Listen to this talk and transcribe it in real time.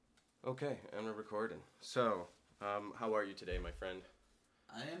Okay, and we're recording. So, how are you today, my friend?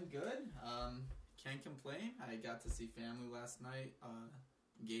 I am good. Can't complain. I got to see family last night.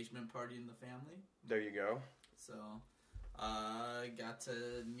 Engagement party in the family. There you go. So, got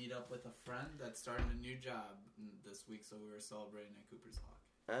to meet up with a friend that's starting a new job this week. So we were celebrating at Cooper's Hawk.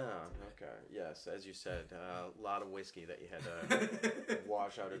 Ah, today. okay. Yes, as you said, a lot of whiskey that you had to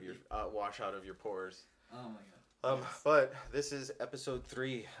wash out of your pores. Oh my god. Yes. But this is episode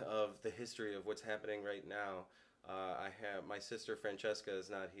 3 of the history of what's happening right now. I have my sister Francesca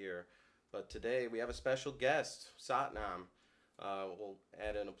is not here, but today we have a special guest, Satnam. We'll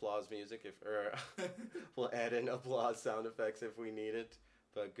add in applause music or we'll add in applause sound effects if we need it.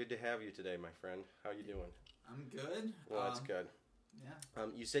 But good to have you today, my friend. How you doing? I'm good. Well, that's good. Yeah.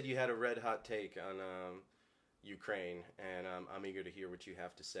 You said you had a red hot take on Ukraine, and I'm eager to hear what you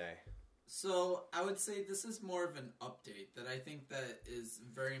have to say. So I would say this is more of an update that I think that is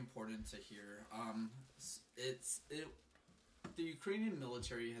very important to hear. The Ukrainian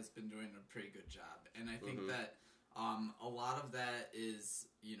military has been doing a pretty good job, and I think that a lot of that is,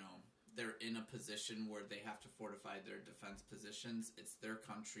 they're in a position where they have to fortify their defense positions. It's their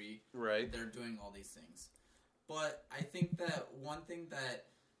country. Right. They're doing all these things. But I think that one thing that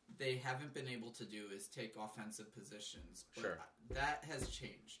they haven't been able to do is take offensive positions. But Sure. that has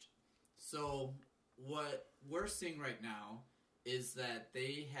changed. So what we're seeing right now is that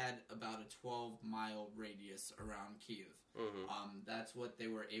they had about a 12-mile radius around Kyiv. That's what they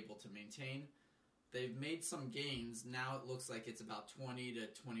were able to maintain. They've made some gains. Now it looks like it's about 20 to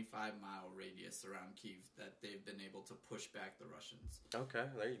 25-mile radius around Kyiv that they've been able to push back the Russians. Okay,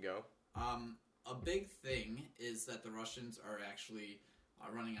 there you go. A big thing is that the Russians are actually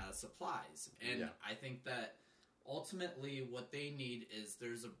running out of supplies. And I think that ultimately what they need is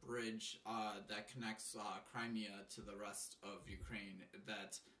there's a bridge that connects Crimea to the rest of Ukraine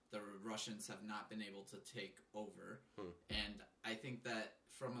that the Russians have not been able to take over. And I think that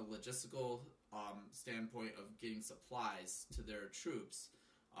from a logistical standpoint of getting supplies to their troops,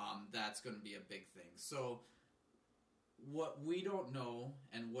 that's going to be a big thing. So what we don't know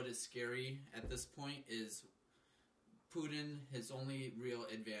and what is scary at this point is Putin, his only real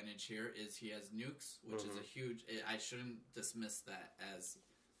advantage here is he has nukes, which is a huge... I shouldn't dismiss that as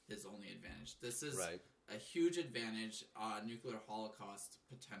his only advantage. This is a huge advantage. Nuclear holocaust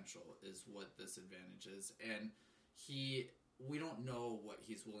potential is what this advantage is. And we don't know what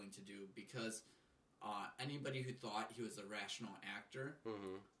he's willing to do because anybody who thought he was a rational actor...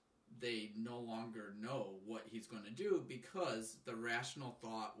 they no longer know what he's going to do because the rational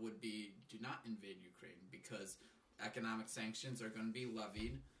thought would be do not invade Ukraine because economic sanctions are going to be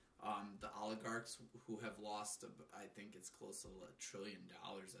levied. The oligarchs who have lost, I think it's close to $1 trillion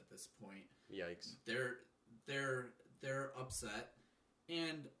at this point. Yikes. They're upset.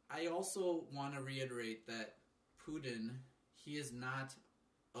 And I also want to reiterate that Putin, he is not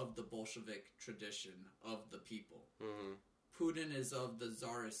of the Bolshevik tradition of the people. Putin is of the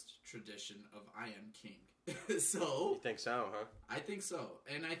Tsarist tradition of I am king. So you think so, huh? I think so,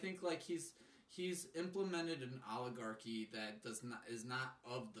 and I think like he's implemented an oligarchy that is not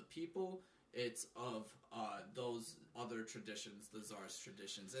of the people. It's of those other traditions, the Tsarist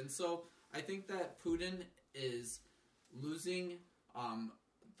traditions, and so I think that Putin is losing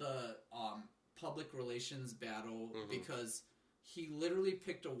the public relations battle because he literally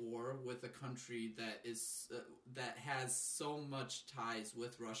picked a war with a country that is that has so much ties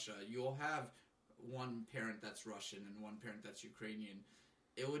with Russia. You'll have one parent that's Russian and one parent that's Ukrainian.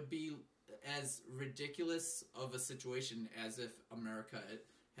 It would be as ridiculous of a situation as if America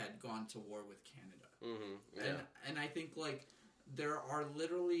had gone to war with Canada. And I think like there are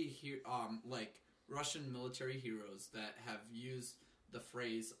literally like Russian military heroes that have used the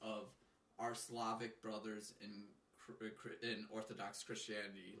phrase of our Slavic brothers in Orthodox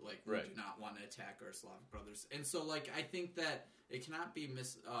Christianity, like we do not want to attack our Slavic brothers, and so like I think that it cannot be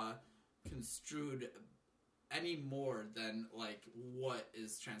construed any more than like what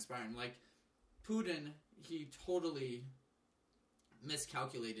is transpiring. Like Putin, he totally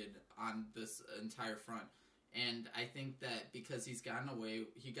miscalculated on this entire front, and I think that because he got away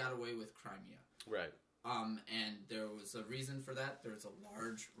with Crimea, right? And there was a reason for that. There's a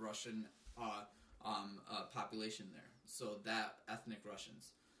large Russian population there. So that ethnic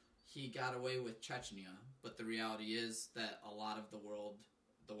Russians. He got away with Chechnya, but the reality is that a lot of the world,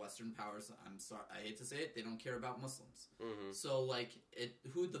 the Western powers, I'm sorry, I hate to say it, they don't care about Muslims. So like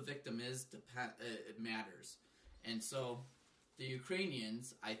who the victim is, it matters. And so the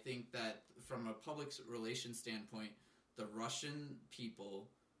Ukrainians, I think that from a public relations standpoint, the Russian people,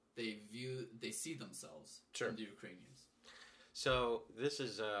 they see themselves in the Ukrainians. So this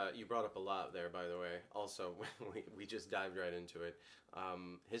is you brought up a lot there, by the way. Also, we just dived right into it.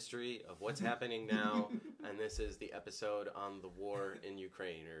 History of what's happening now, and this is the episode on the war in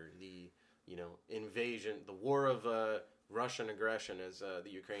Ukraine, or the invasion, the war of Russian aggression, as the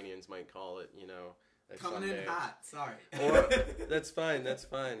Ukrainians might call it. Coming someday. in hot. Sorry. Or that's fine. That's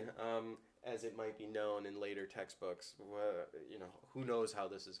fine. As it might be known in later textbooks, who knows how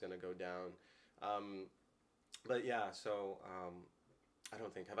this is going to go down. But yeah, so I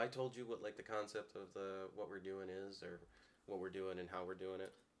don't think, have I told you what like the concept of what we're doing is, or what we're doing and how we're doing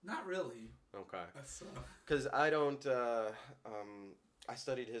it? Not really. Okay. So. Because I don't. I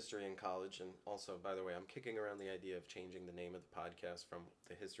studied history in college, and also, by the way, I'm kicking around the idea of changing the name of the podcast from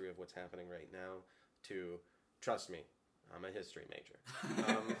 "The History of What's Happening Right Now" to "Trust Me, I'm a history major."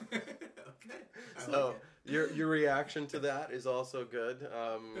 Okay. So your reaction to that is also good.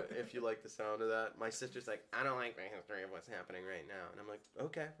 If you like the sound of that, my sister's like, "I don't like the history of what's happening right now," and I'm like,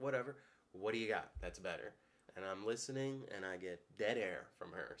 "Okay, whatever. What do you got? That's better." And I'm listening, and I get dead air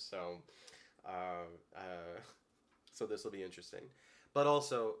from her. So, so this will be interesting. But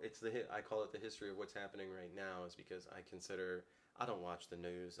also, I call it the history of what's happening right now, is because I don't watch the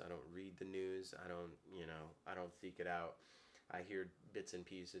news, I don't read the news, I don't seek it out. I hear bits and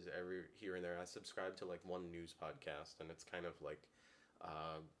pieces here and there. I subscribe to like one news podcast, and it's kind of like,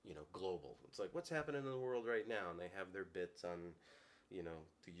 global. It's like, what's happening in the world right now, and they have their bits on,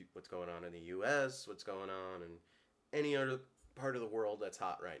 what's going on in the U.S., what's going on in any other part of the world that's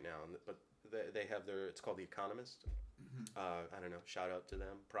hot right now. But they have it's called The Economist. I don't know, shout out to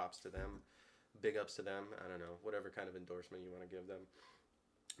them, props to them, big ups to them, I don't know, whatever kind of endorsement you want to give them.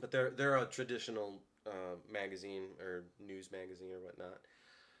 But they're a traditional magazine or news magazine or whatnot.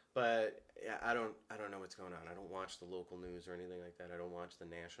 But yeah, I don't know what's going on. I don't watch the local news or anything like that. I don't watch the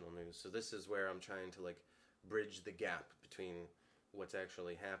national news. So this is where I'm trying to like bridge the gap between what's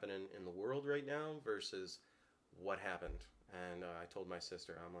actually happening in the world right now versus what happened. And I told my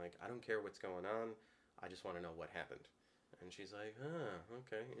sister, I'm like, I don't care what's going on. I just want to know what happened. And she's like,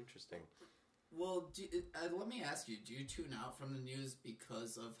 okay, interesting. Well, let me ask you, do you tune out from the news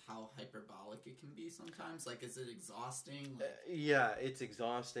because of how hyperbolic it can be sometimes? Like, is it exhausting? Yeah, it's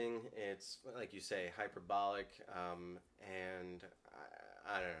exhausting. It's, like you say, hyperbolic. And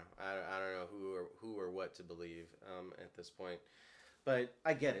I don't know. I don't know who or what to believe at this point. But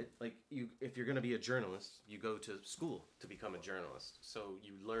I get it. Like, if you're going to be a journalist, you go to school to become a journalist. So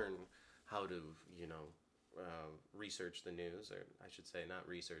you learn how to, research the news, or I should say not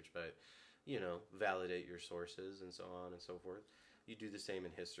research, but, validate your sources and so on and so forth. You do the same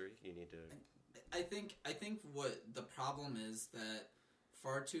in history. You need to... I think what the problem is that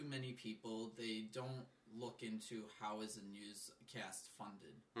far too many people, they don't look into how is a newscast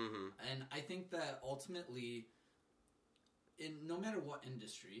funded. Mm-hmm. And I think that ultimately... no matter what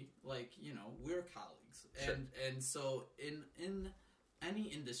industry, we're colleagues, Sure. and so in any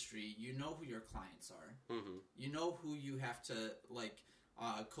industry, you know who your clients are, Mm-hmm. you know who you have to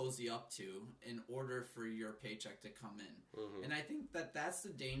cozy up to in order for your paycheck to come in, Mm-hmm. and I think that that's the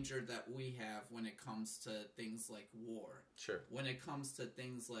danger that we have when it comes to things like war, Sure. when it comes to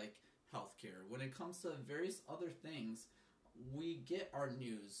things like healthcare, when it comes to various other things, we get our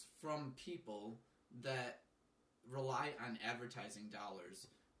news from people that rely on advertising dollars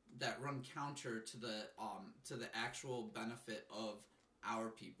that run counter to the actual benefit of our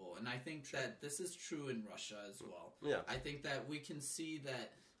people. And I think that this is true in Russia as well. Yeah. I think that we can see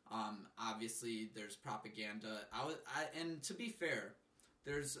that obviously there's propaganda. And to be fair,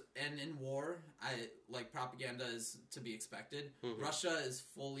 in war, propaganda is to be expected. Mm-hmm. Russia is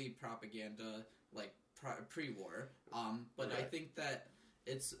fully propaganda, pre-war. But Right. I think that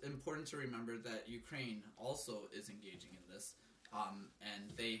it's important to remember that Ukraine also is engaging in this,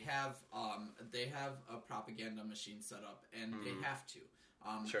 and they have a propaganda machine set up, and they have to,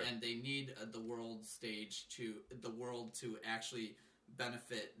 Sure. and they need the world to actually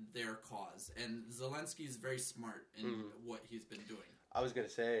benefit their cause. And Zelensky is very smart in what he's been doing. I was gonna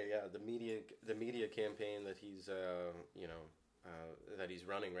say, yeah, the media campaign that he's that he's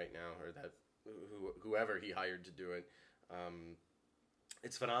running right now, or that whoever he hired to do it,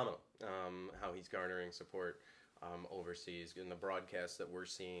 it's phenomenal how he's garnering support overseas, in the broadcasts that we're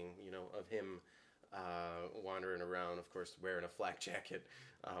seeing, of him wandering around, of course, wearing a flak jacket.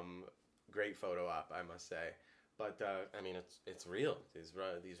 Great photo op, I must say. But I mean, it's real.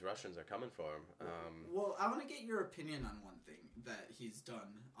 These Russians are coming for him. Well, I want to get your opinion on one thing that he's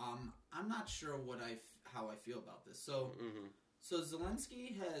done. I'm not sure how I feel about this. So, so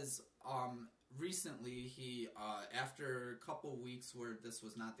Zelensky has recently after a couple weeks where this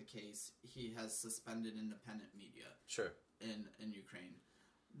was not the case, he has suspended independent media. Sure. in Ukraine.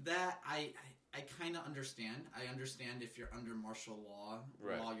 That I kind of understand. I understand if you're under martial law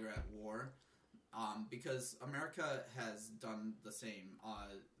while you're at war, because America has done the same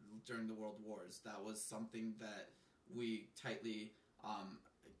during the World Wars. That was something that we tightly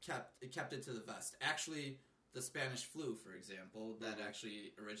kept it to the vest. Actually, the Spanish flu, for example, that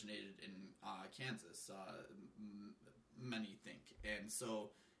actually originated in Kansas, many think. And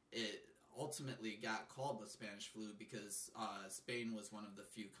so it ultimately got called the Spanish flu because Spain was one of the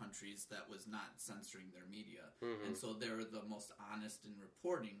few countries that was not censoring their media. And so they were the most honest in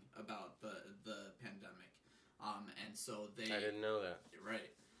reporting about the pandemic. And so I didn't know that.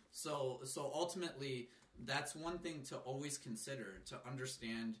 Right. So ultimately, that's one thing to always consider, to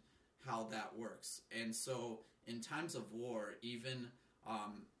understand how that works. And so in times of war, even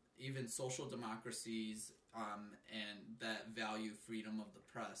social democracies and that value freedom of the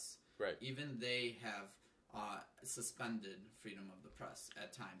press, even they have suspended freedom of the press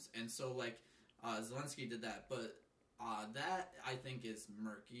at times. And so Zelensky did that, but that I think is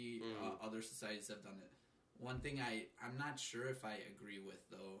murky. Other societies have done it. One thing I'm not sure if I agree with,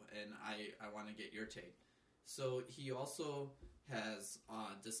 though, and I want to get your take. So he also has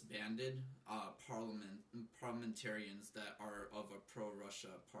disbanded parliamentarians that are of a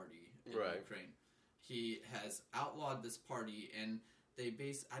pro-Russia party in Ukraine. He has outlawed this party, and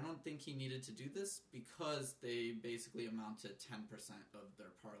I don't think he needed to do this because they basically amount to 10% of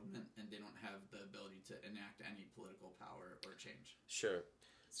their parliament, and they don't have the ability to enact any political power or change. Sure.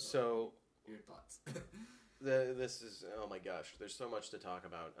 So your thoughts? This is, oh my gosh, there's so much to talk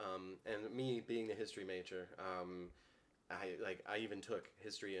about. And me being a history major, I even took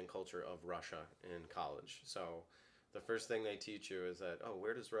history and culture of Russia in college. So the first thing they teach you is that,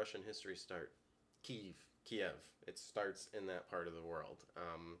 where does Russian history start? Kiev. It starts in that part of the world.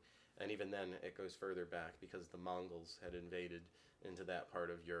 And even then, it goes further back because the Mongols had invaded into that part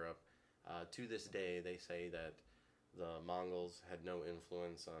of Europe. To this day, they say that the Mongols had no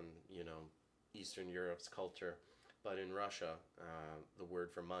influence on, Eastern Europe's culture. But in Russia, the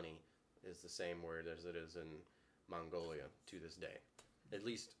word for money is the same word as it is in Mongolia to this day. At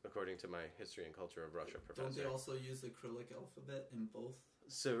least according to my history and culture of Russia professor. Don't they also use the Cyrillic alphabet in both?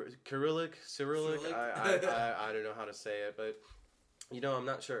 So Cyrillic, I don't know how to say it, but I'm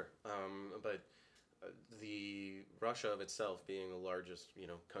not sure. But the Russia of itself, being the largest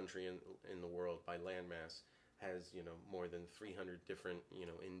country in the world by landmass, has more than 300 different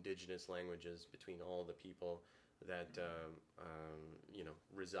indigenous languages between all the people that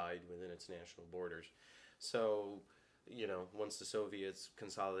reside within its national borders. So once the Soviets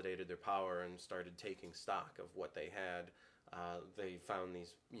consolidated their power and started taking stock of what they had. They found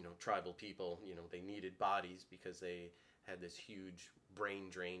these, tribal people, they needed bodies because they had this huge brain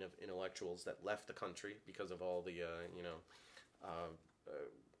drain of intellectuals that left the country because of all the,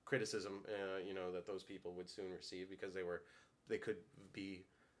 criticism, that those people would soon receive because they could be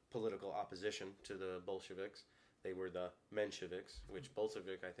political opposition to the Bolsheviks. They were the Mensheviks, which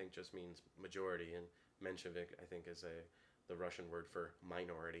Bolshevik, I think, just means majority, and Menshevik, I think, is the Russian word for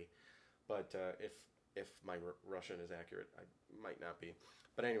minority. But if my Russian is accurate, I might not be.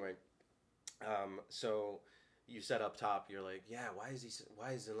 But anyway, so you said up top, you're like, yeah, why is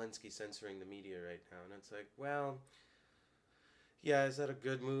Zelensky censoring the media right now? And it's like, well, yeah, is that a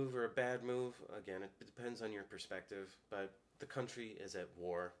good move or a bad move? Again, it depends on your perspective, but the country is at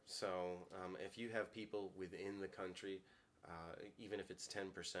war. So if you have people within the country, even if it's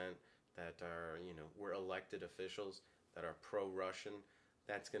 10% that are, were elected officials that are pro-Russian,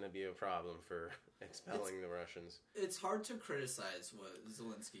 that's going to be a problem for expelling the Russians. It's hard to criticize what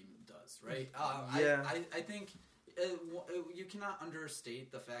Zelensky does, right? Yeah. I think you cannot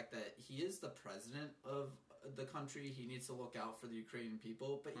understate the fact that he is the president of the country. He needs to look out for the Ukrainian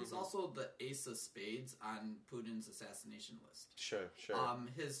people, but he's also the ace of spades on Putin's assassination list. Sure.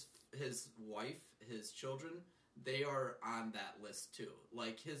 His wife, his children, they are on that list too.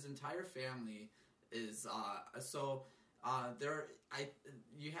 Like his entire family is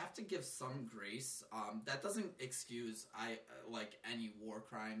you have to give some grace. That doesn't excuse any war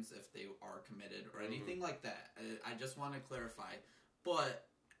crimes if they are committed or anything like that. I just want to clarify. But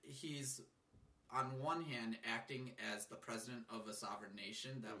he's on one hand acting as the president of a sovereign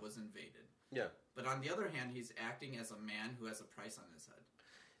nation that was invaded. Yeah. But on the other hand, he's acting as a man who has a price on his head.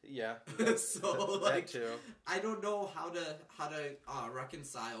 Yeah. So that too. I don't know how to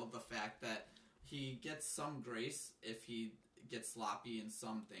reconcile the fact that he gets some grace if he gets sloppy in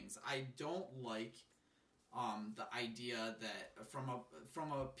some things. I don't like the idea that from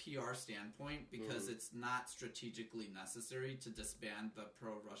a PR standpoint, because it's not strategically necessary to disband the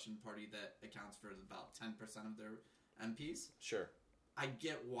pro-Russian party that accounts for about 10% of their MPs. Sure. I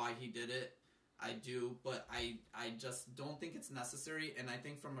get why he did it. I do, but I just don't think it's necessary. And I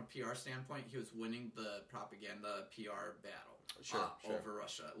think from a PR standpoint, he was winning the propaganda PR battle over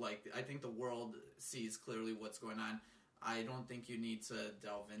Russia. Like, I think the world sees clearly what's going on. I don't think you need to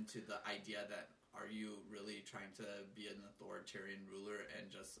delve into the idea that are you really trying to be an authoritarian ruler and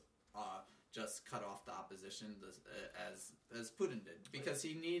just cut off the opposition as Putin did, because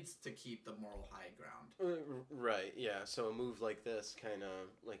he needs to keep the moral high ground. Right, yeah. So a move like this, kind of,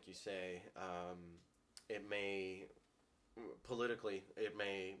 like you say, it may, politically, it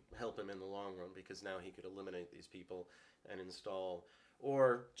may help him in the long run, because now he could eliminate these people and install,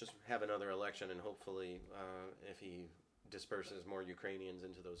 or just have another election, and hopefully, if he disperses more Ukrainians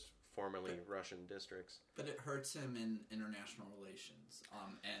into those formerly Russian districts. But it hurts him in international relations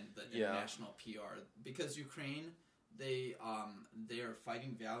and the international PR, because Ukraine, they are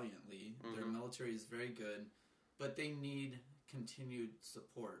fighting valiantly. Mm-hmm. Their military is very good, but they need continued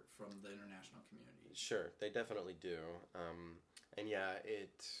support from the international community. Sure, they definitely do. And yeah,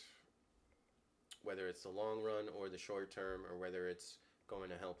 whether it's the long run or the short term, or whether it's going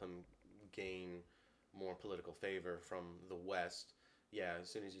to help him gain more political favor from the West, yeah, as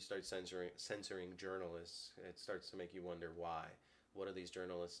soon as you start censoring journalists, it starts to make you wonder why. What are these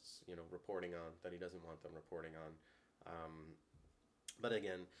journalists, reporting on that he doesn't want them reporting on? But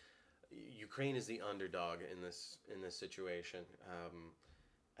again, Ukraine is the underdog in this situation,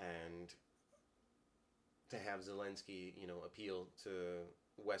 and to have Zelensky, appeal to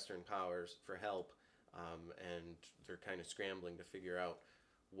Western powers for help, and they're kind of scrambling to figure out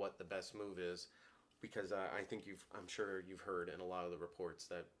what the best move is. Because I think I'm sure you've heard in a lot of the reports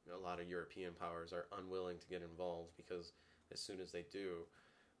that a lot of European powers are unwilling to get involved, because as soon as they do,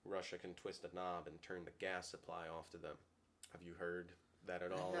 Russia can twist a knob and turn the gas supply off to them. Have you heard that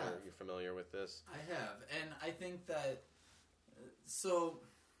at all? Are you familiar with this? I have, and I think that,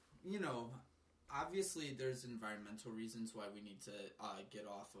 obviously there's environmental reasons why we need to get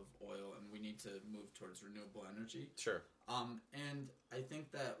off of oil, and we need to move towards renewable energy. Sure. And I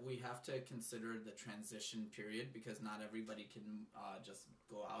think that we have to consider the transition period, because not everybody can just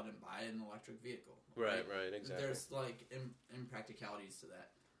go out and buy an electric vehicle. Right, exactly. There's impracticalities to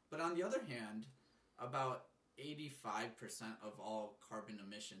that. But on the other hand, about 85% of all carbon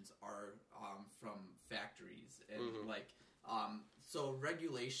emissions are from factories, and so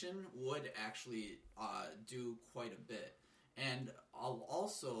regulation would actually do quite a bit. And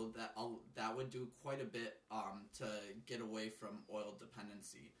also that would do quite a bit to get away from oil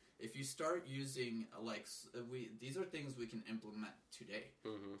dependency. If you start using these are things we can implement today,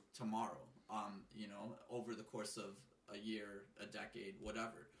 mm-hmm. tomorrow, over the course of a year, a decade,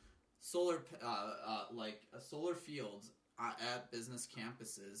 whatever. Solar fields at business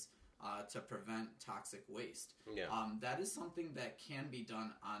campuses to prevent toxic waste. Yeah. That is something that can be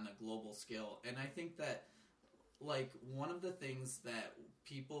done on a global scale, and I think that one of the things that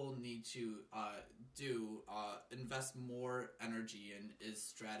people need to invest more energy in is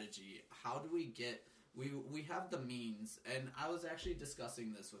strategy. How do we get? We have the means, and I was actually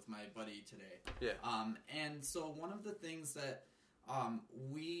discussing this with my buddy today. Yeah. And so one of the things that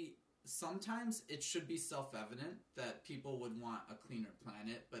sometimes it should be self-evident that people would want a cleaner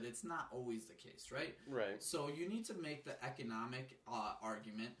planet, but it's not always the case, right? Right. So you need to make the economic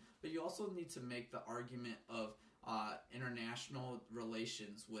argument, but you also need to make the argument of international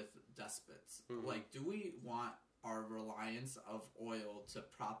relations with despots. Mm-hmm. Do we want our reliance of oil to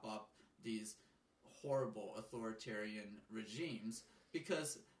prop up these horrible authoritarian regimes?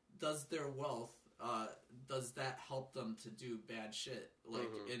 Because does their wealth does that help them to do bad shit,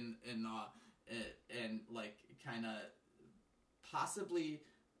 mm-hmm. in kind of possibly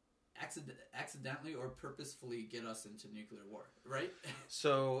accidentally or purposefully get us into nuclear war, right?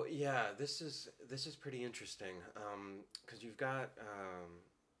 So yeah, this is pretty interesting, because you've got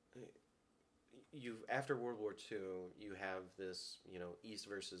after World War II, you have this East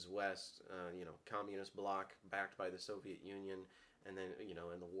versus West, communist bloc backed by the Soviet Union, and then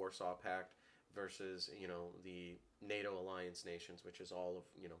and the Warsaw Pact versus the NATO alliance nations, which is all of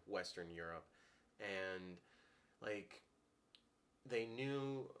Western Europe, and they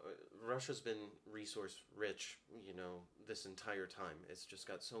knew Russia's been resource rich, this entire time. It's just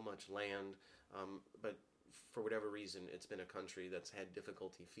got so much land, but for whatever reason, it's been a country that's had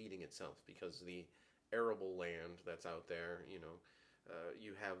difficulty feeding itself, because the arable land that's out there,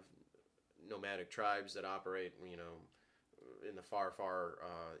 you have nomadic tribes that operate, in the far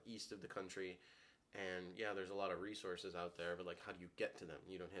east of the country, and yeah, there's a lot of resources out there, but how do you get to them?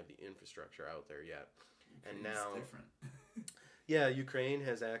 You don't have the infrastructure out there yet. And now, different. Yeah, Ukraine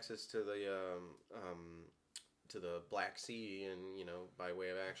has access to the to the Black Sea and, by way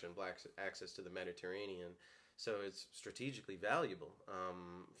of action, access to the Mediterranean. So it's strategically valuable,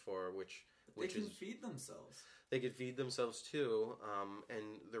 for which they can is feed themselves. they could feed themselves too,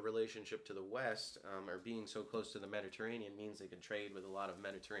 and the relationship to the West, or being so close to the Mediterranean, means they can trade with a lot of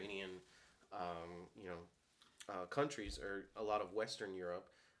Mediterranean, countries, or a lot of Western Europe,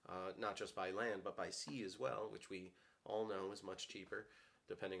 not just by land but by sea as well, which we all know is much cheaper,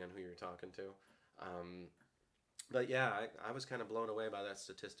 depending on who you're talking to. Um, but yeah, I was kind of blown away by that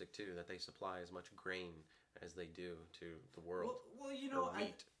statistic too, that they supply as much grain as they do to the world. Well, or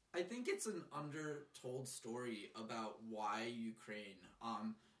wheat. I think it's an undertold story about why Ukraine.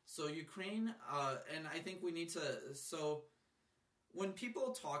 So Ukraine, and I think we need to. So when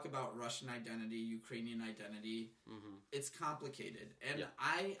people talk about Russian identity, Ukrainian identity, it's complicated. And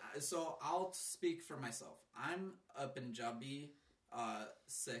Yeah. so I'll speak for myself. I'm a Punjabi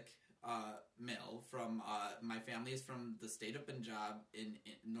Sikh male from, my family is from the state of Punjab in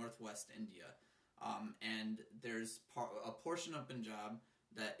northwest India. And there's a portion of Punjab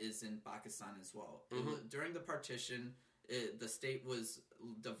that is in Pakistan as well. During the partition, the state was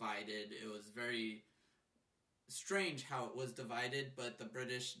divided. It was very strange how it was divided, but the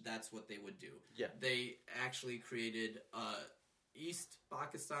British, that's what they would do. Yeah. They actually created East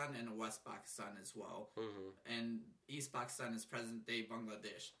Pakistan and West Pakistan as well. And East Pakistan is present-day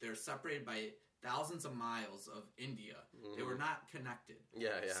Bangladesh. They're separated by thousands of miles of India. They were not connected.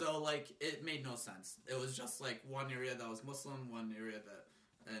 Yeah. So, it made no sense. It was just, one area that was Muslim, one area that...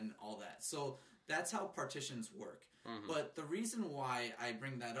 and all that. So, that's how partitions work. But the reason why I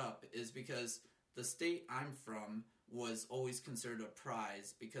bring that up is because the state I'm from was always considered a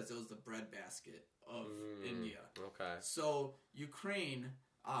prize because it was the breadbasket of India. Okay. So Ukraine,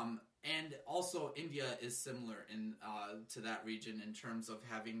 and also India is similar to that region in terms of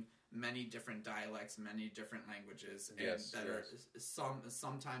having many different dialects, many different languages, and that are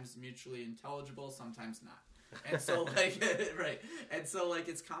sometimes mutually intelligible, sometimes not. And so, right. And so,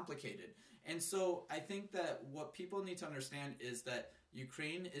 it's complicated. And so, I think that what people need to understand is that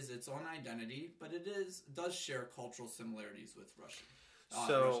Ukraine is its own identity, but it does share cultural similarities with Russia.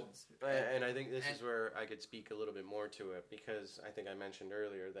 Russians. And I think this is where I could speak a little bit more to it, because I think I mentioned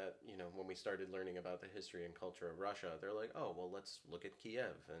earlier that, when we started learning about the history and culture of Russia, they're like, oh, well, let's look at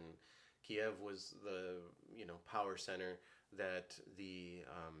Kiev. And Kiev was the, power center that the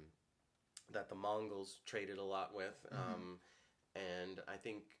Mongols traded a lot with. And I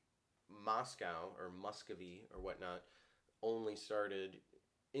think Moscow, or Muscovy or whatnot, only started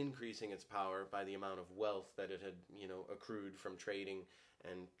increasing its power by the amount of wealth that it had, accrued from trading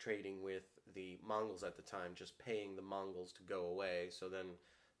with the Mongols at the time, just paying the Mongols to go away. So then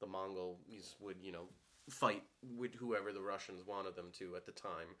the Mongols would, fight with whoever the Russians wanted them to at the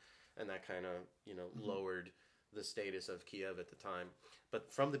time. And that kind of, lowered the status of Kiev at the time.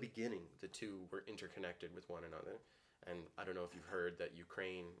 But from the beginning, the two were interconnected with one another. And I don't know if you've heard that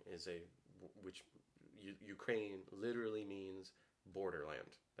Ukraine Ukraine literally means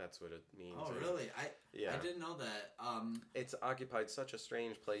borderland. That's what it means. Oh, really? I didn't know that. It's occupied such a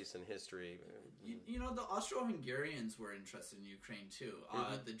strange place in history. The Austro-Hungarians were interested in Ukraine too.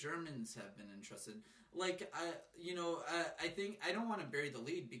 The Germans have been interested. I think I don't want to bury the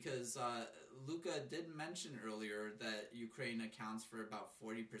lead because Luca did mention earlier that Ukraine accounts for about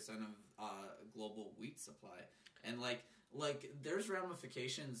 40% of global wheat supply, and there's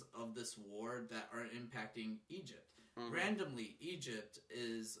ramifications of this war that are impacting Egypt. Randomly, Egypt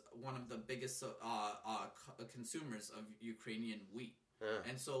is one of the biggest consumers of Ukrainian wheat.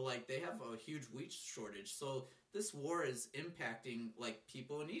 And so, they have a huge wheat shortage. So, this war is impacting,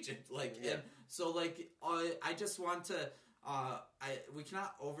 people in Egypt. And so, I just want to... we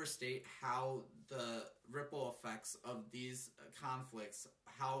cannot overstate how the ripple effects of these conflicts,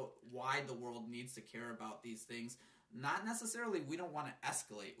 why the world needs to care about these things. Not necessarily, we don't want to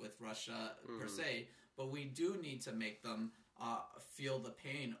escalate with Russia per se, but we do need to make them feel the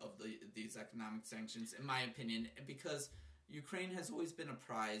pain of these economic sanctions, in my opinion, because Ukraine has always been a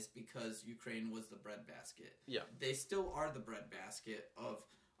prize because Ukraine was the breadbasket. Yeah, they still are the breadbasket of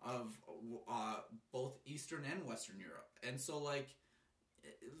both Eastern and Western Europe, and so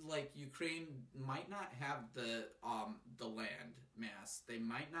Ukraine might not have the land mass, they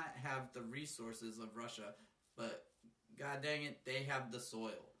might not have the resources of Russia, but god dang it, they have the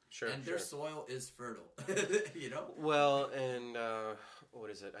soil. Sure, and their soil is fertile, Well, and what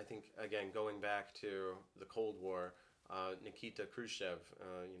is it? I think, again, going back to the Cold War, Nikita Khrushchev,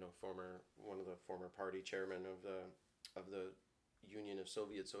 one of the former party chairman of the Union of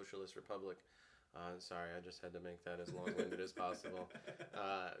Soviet Socialist Republic, Sorry, I just had to make that as long-winded as possible.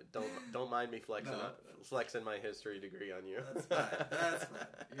 Don't mind me flexing my history degree on you. That's fine. That's fine.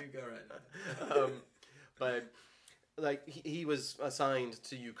 You go right ahead. But like he was assigned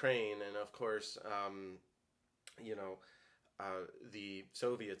to Ukraine, and of course, you know, the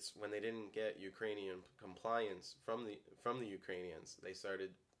Soviets, when they didn't get Ukrainian compliance from the Ukrainians, they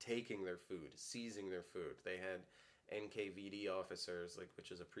started taking their food, seizing their food. They had NKVD officers, like,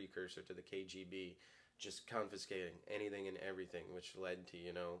 which is a precursor to the KGB, just confiscating anything and everything, which led to,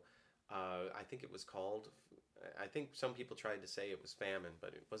 I think it was called, I think some people tried to say it was famine,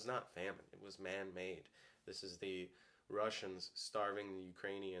 but it was not famine. It was man-made. This is the Russians starving the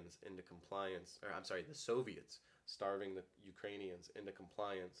Ukrainians into compliance, or I'm sorry, the Soviets starving the Ukrainians into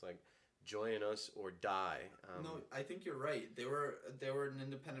compliance, like, join us or die. No, I think you're right. They were an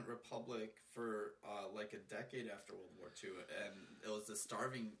independent republic for like a decade after World War II, and it was a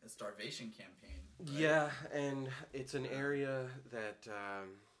starvation campaign. Right? Yeah, and it's an area that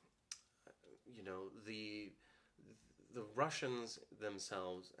the Russians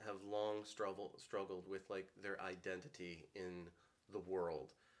themselves have long struggled with, like, their identity in the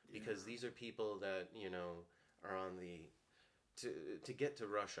world, because these are people that are on the to get to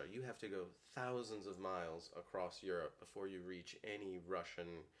Russia, you have to go thousands of miles across Europe before you reach any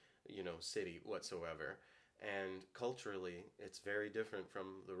Russian, city whatsoever. And culturally, it's very different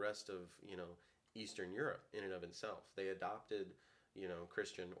from the rest of, Eastern Europe in and of itself. They adopted,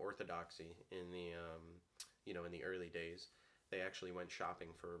 Christian orthodoxy in the, in the early days. They actually went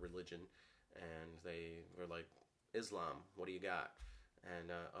shopping for a religion, and they were like, Islam, what do you got?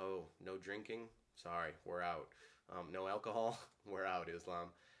 And, oh, no drinking? Sorry, we're out. No alcohol? We're out,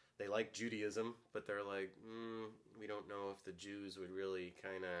 Islam. They like Judaism, but they're like, we don't know if the Jews would really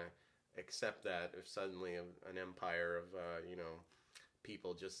kind of accept that if suddenly an empire of,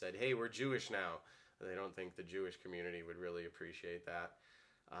 people just said, hey, we're Jewish now. They don't think the Jewish community would really appreciate that.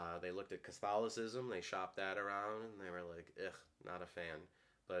 They looked at Catholicism, they shopped that around, and they were like, ugh, not a fan.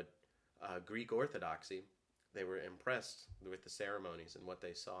 But Greek Orthodoxy, they were impressed with the ceremonies and what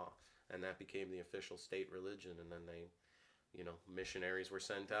they saw. And that became the official state religion, and then they, missionaries were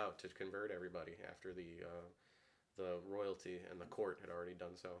sent out to convert everybody after the royalty and the court had already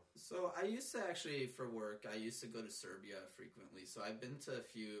done so. So I used to actually, for work, I used to go to Serbia frequently. So I've been to a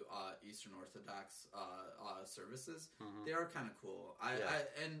few Eastern Orthodox services. Mm-hmm. They are kind of cool. I've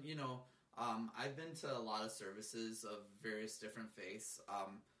been to a lot of services of various different faiths.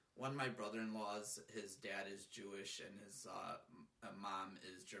 One of my brother-in-laws, his dad is Jewish, and his mom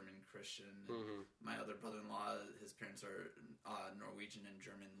is German Christian. Mm-hmm. My other brother-in-law, his parents are Norwegian and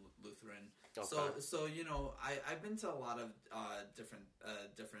German Lutheran. Okay. So I've been to a lot of different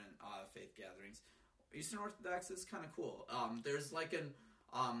faith gatherings. Eastern Orthodox is kind of cool. There's like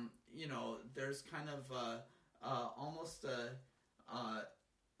there's kind of almost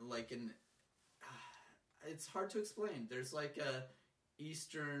like an. It's hard to explain. There's like a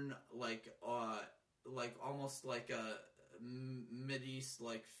Eastern, like almost like a Mideast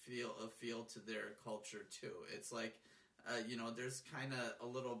like feel to their culture too. It's like there's kind of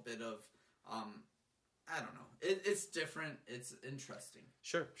a little bit of I don't know. It's different. It's interesting.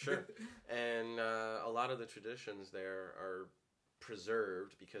 Sure. And a lot of the traditions there are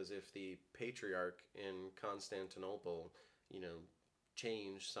preserved because if the patriarch in Constantinople,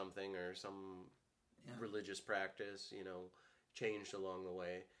 changed something or some religious practice, changed along the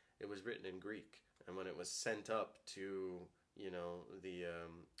way, it was written in Greek. And when it was sent up to, the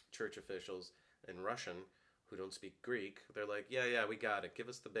church officials in Russian who don't speak Greek, they're like, yeah, we got it. Give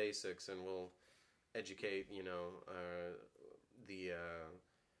us the basics and we'll educate,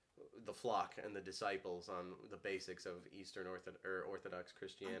 the flock and the disciples on the basics of Eastern Orthodox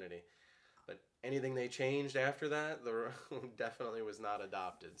Christianity. But anything they changed after that, definitely was not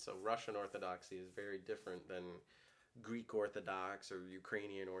adopted. So Russian Orthodoxy is very different than Greek Orthodox or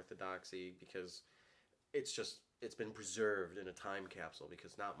Ukrainian Orthodoxy because it's been preserved in a time capsule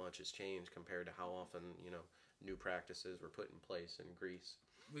because not much has changed compared to how often, new practices were put in place in Greece.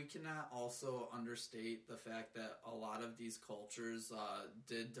 We cannot also understate the fact that a lot of these cultures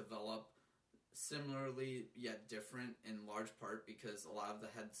did develop similarly yet different in large part because a lot of the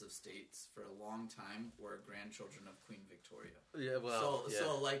heads of states for a long time were grandchildren of Queen Victoria. Yeah, well,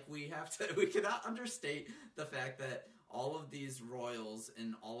 so like we cannot understate the fact that all of these royals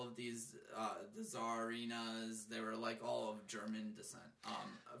and all of these the Tsarinas, they were like all of German descent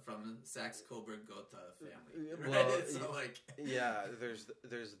from Saxe-Coburg-Gotha family. Right? Well, so like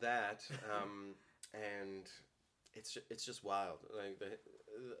there's that, and it's just wild, like the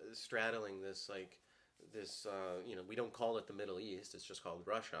straddling this like this we don't call it the Middle East. It's just called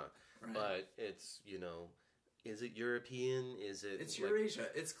Russia. Right. But it's is it European? Is it? It's Eurasia.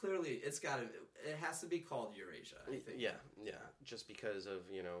 It's clearly it has to be called Eurasia, I think. Yeah. Just because of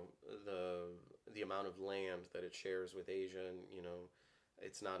the amount of land that it shares with Asia, and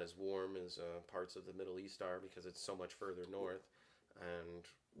it's not as warm as parts of the Middle East are because it's so much further north. And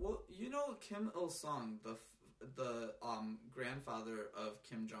well, Kim Il Sung, the grandfather of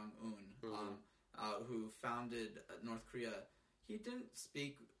Kim Jong Un, who founded North Korea, he didn't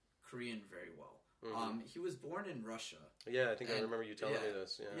speak Korean very well. He was born in Russia. Yeah, I think I remember you telling me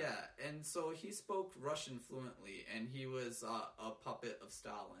this. Yeah, and so he spoke Russian fluently, and he was a puppet of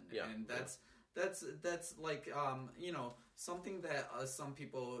Stalin. Yeah, and that's like something that some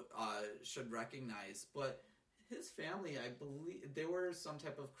people should recognize. But his family, I believe, they were some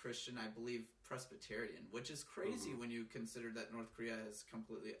type of Christian, I believe, Presbyterian, which is crazy when you consider that North Korea has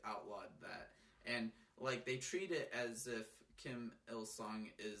completely outlawed that, and like they treat it as if Kim Il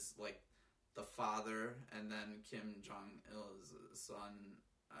Sung is like the father, and then Kim Jong Il's son,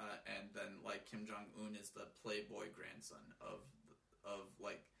 and then like Kim Jong Un is the playboy grandson of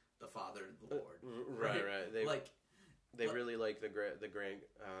like the father, the Lord. Right. They They really like the grand.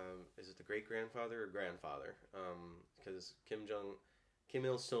 Is it the great grandfather or grandfather? Because Kim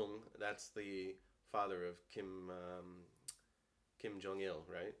Il Sung, that's the father of Kim Jong Il,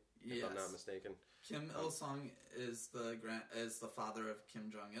 right? Yes. If I'm not mistaken. Kim Il Sung is the father of Kim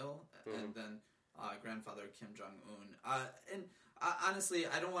Jong Il, and then grandfather Kim Jong Un. And honestly,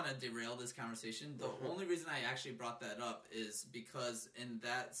 I don't want to derail this conversation. The only reason I actually brought that up is because in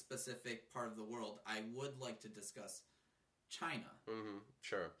that specific part of the world, I would like to discuss China.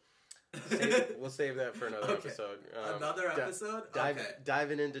 Sure. We'll save that for another episode. Another episode?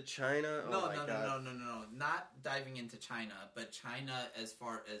 Diving into China? No. Not diving into China, but China as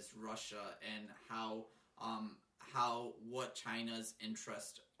far as Russia and how what China's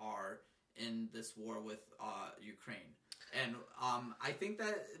interests are in this war with Ukraine. And I think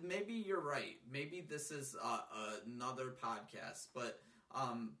that maybe you're right. Maybe this is another podcast,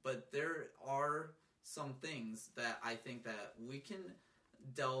 but there are some things that I think that we can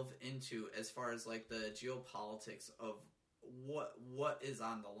delve into as far as like the geopolitics of what is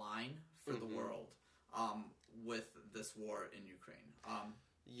on the line for the world with this war in Ukraine.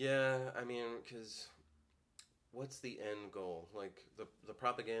 Yeah, I mean, because what's the end goal? Like the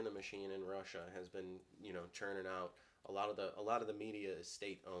propaganda machine in Russia has been churning out a lot of the media is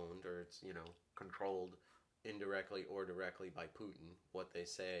state owned, or it's controlled indirectly or directly by Putin. What they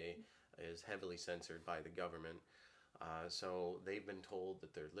say is heavily censored by the government. So they've been told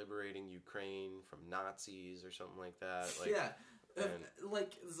that they're liberating Ukraine from Nazis or something like that.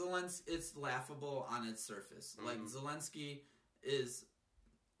 Like Zelensky, it's laughable on its surface. Like Zelensky is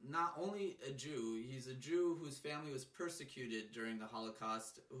not only a Jew, he's a Jew whose family was persecuted during the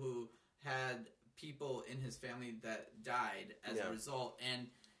Holocaust, who had people in his family that died as a result, and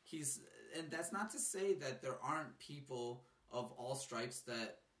that's not to say that there aren't people of all stripes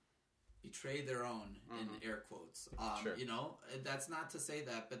that betray their own in air quotes. Sure. That's not to say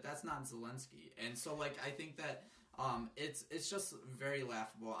that, but that's not Zelensky. And so like I think that it's just very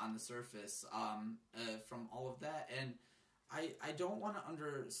laughable on the surface from all of that. And I don't want to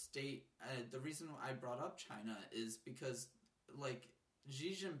understate the reason I brought up China is because like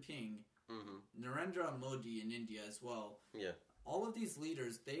Xi Jinping, Narendra Modi in India as well. Yeah. All of these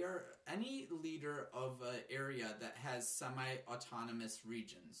leaders, they are any leader of an area that has semi-autonomous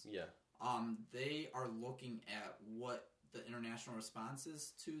regions. Yeah. They are looking at what the international response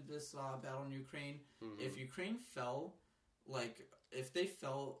is to this battle in Ukraine. If Ukraine fell, if they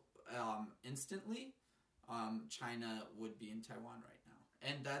fell instantly, China would be in Taiwan right now.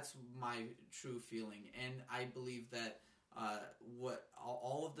 And that's my true feeling. And I believe that what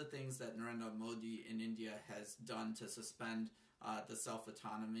all of the things that Narendra Modi in India has done to suspend the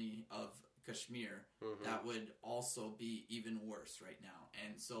self-autonomy of Kashmir, that would also be even worse right now.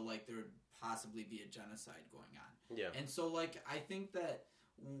 And so there would possibly be a genocide going on. Yeah. And so I think that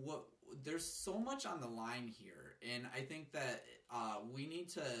there's so much on the line here, and I think that we need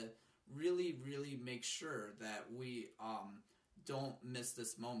to really, really make sure that we don't miss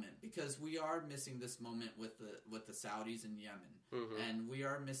this moment, because we are missing this moment with the Saudis in Yemen, and we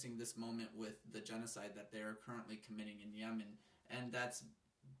are missing this moment with the genocide that they are currently committing in Yemen, and that's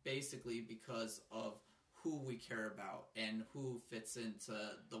basically because of who we care about and who fits into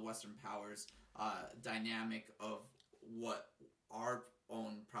the Western powers dynamic of what our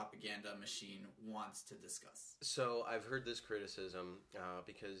own propaganda machine wants to discuss. So I've heard this criticism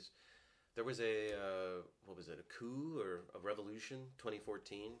because There was a what was it? A coup or a revolution,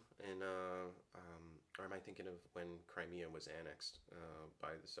 2014, and or am I thinking of when Crimea was annexed by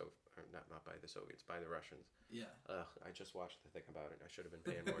the or not by the Soviets, by the Russians? Yeah. I just watched the thing about it. I should have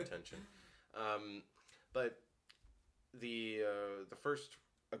been paying more attention. But the first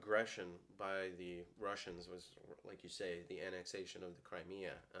aggression by the Russians was, like you say, the annexation of the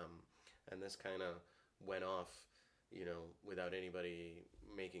Crimea, and this kind of went off, without anybody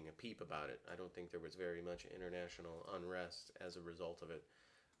making a peep about it. I don't think there was very much international unrest as a result of it.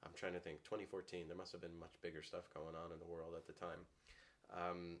 I'm trying to think. 2014, there must have been much bigger stuff going on in the world at the time.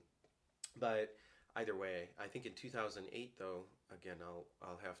 But either way, I think in 2008, though, again,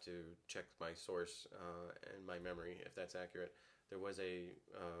 I'll have to check my source and my memory if that's accurate. There was a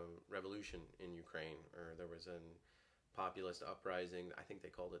revolution in Ukraine, or there was an populist uprising. I think they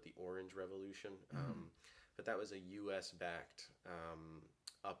called it the Orange Revolution. But that was a U.S.-backed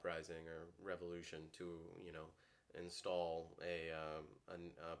uprising or revolution to, install a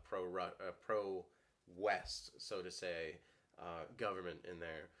pro-West, so to say, government in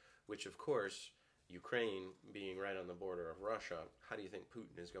there. Which, of course, Ukraine being right on the border of Russia, how do you think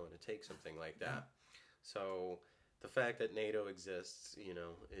Putin is going to take something like that? So the fact that NATO exists,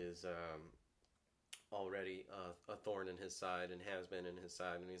 is already a thorn in his side and has been in his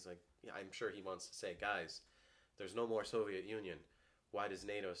side. And he's like, yeah, I'm sure he wants to say, guys, there's no more Soviet Union. Why does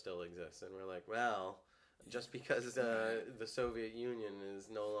NATO still exist? And we're like, well, just because the Soviet Union is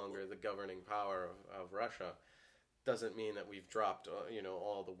no longer the governing power of Russia doesn't mean that we've dropped,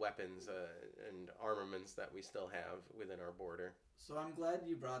 all the weapons and armaments that we still have within our border. So I'm glad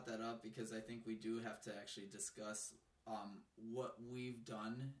you brought that up, because I think we do have to actually discuss what we've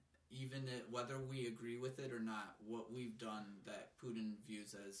done, even whether we agree with it or not, what we've done that Putin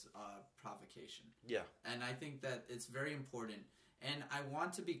views as provocation. Yeah. And I think that it's very important. And I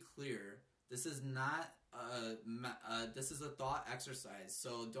want to be clear, this is not this is a thought exercise,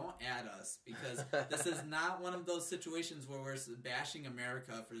 so don't add us, because this is not one of those situations where we're bashing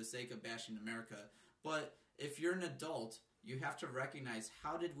America for the sake of bashing America. But if you're an adult, you have to recognize,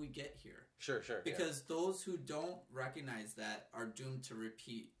 how did we get here? Sure. Because those who don't recognize that are doomed to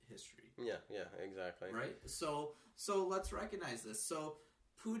repeat history. Yeah, exactly. Right? So let's recognize this. So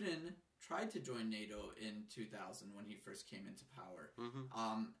Putin tried to join NATO in 2000 when he first came into power.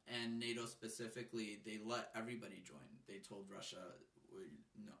 And NATO specifically, they let everybody join. They told Russia,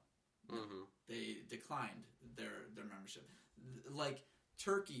 no. They declined their membership. Like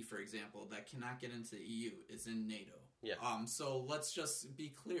Turkey, for example, that cannot get into the EU, is in NATO. Yeah. So let's just be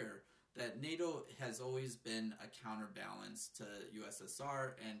clear that NATO has always been a counterbalance to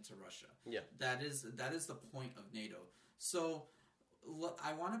USSR and to Russia. Yeah. That is the point of NATO. So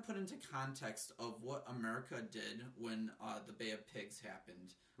I want to put into context of what America did when the Bay of Pigs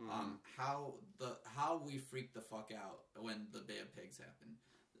happened. How we freaked the fuck out when the Bay of Pigs happened.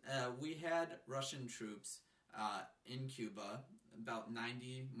 We had Russian troops in Cuba, about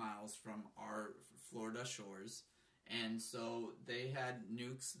 90 miles from our Florida shores, and so they had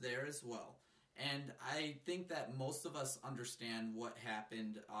nukes there as well. And I think that most of us understand what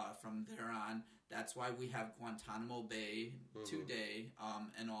happened from there on. That's why we have Guantanamo Bay today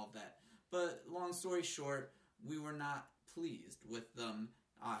and all of that. But long story short, we were not pleased with them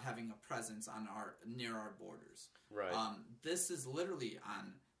having a presence on near our borders. Right. This is literally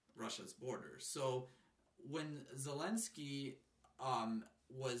on Russia's border. So when Zelensky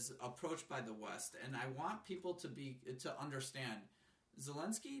was approached by the West, and I want people to understand,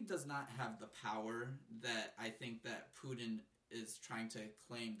 Zelensky does not have the power that I think that Putin is trying to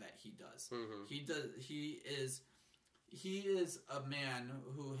claim that he does. He is a man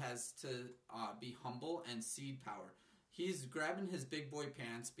who has to be humble and cede power. He's grabbing his big boy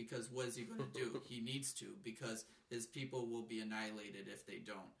pants because what is he going to do? He needs to, because his people will be annihilated if they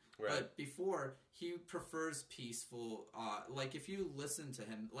don't. Right. But before, he prefers peaceful, like if you listen to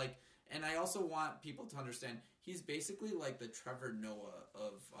him, like, and I also want people to understand, he's basically like the Trevor Noah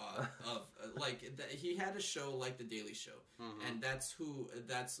of he had a show like The Daily Show, and that's who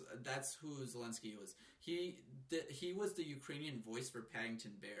Zelensky was. He was the Ukrainian voice for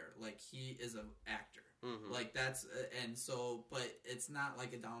Paddington Bear. Like, he is an actor. Like, that's and so, but it's not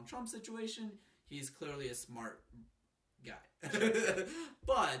like a Donald Trump situation. He's clearly a smart guy.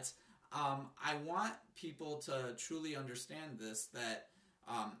 But I want people to truly understand this, that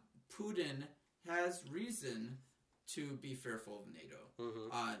Putin has reason to be fearful of NATO.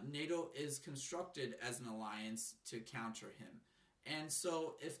 NATO is constructed as an alliance to counter him. And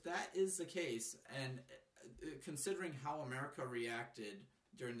so if that is the case, and considering how America reacted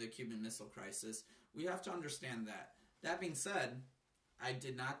during the Cuban Missile Crisis, we have to understand that. That being said, I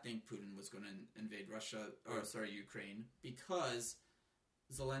did not think Putin was going to invade Russia, or Ukraine, because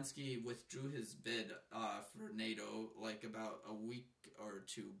Zelensky withdrew his bid for NATO like about a week or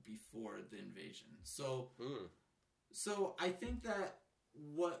two before the invasion. So I think that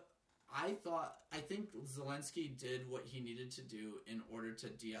I think Zelensky did what he needed to do in order to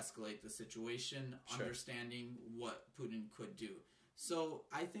de-escalate the situation, understanding what Putin could do. So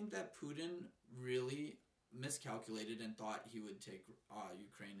I think that Putin really miscalculated and thought he would take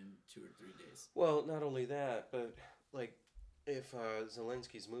Ukraine in 2 or 3 days. Well, not only that, but like if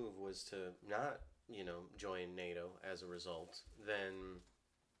Zelensky's move was to not, join NATO as a result, then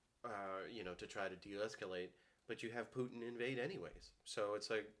to try to de-escalate, but you have Putin invade anyways. So it's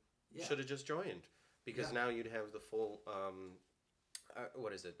like should have just joined, because now you'd have the full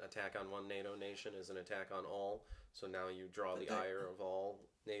what is it? Attack on one NATO nation is an attack on all. So now you draw the ire of all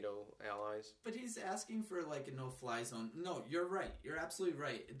NATO allies. But he's asking for like a no-fly zone. No, you're right. You're absolutely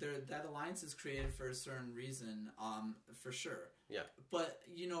right. That alliance is created for a certain reason, for sure. Yeah. But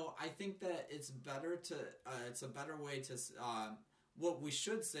I think that it's better to. It's a better way to. What we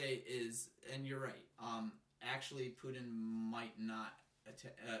should say is, and you're right. Actually, Putin might not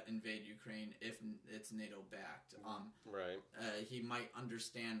invade Ukraine if it's NATO backed. Right. He might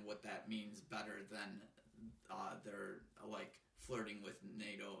understand what that means better than they're like flirting with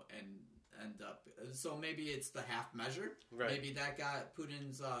NATO and end up. So maybe it's the half measure. Right. Maybe that got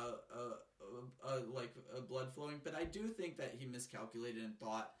Putin's like blood flowing. But I do think that he miscalculated and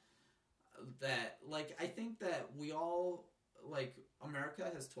thought that I think that we all America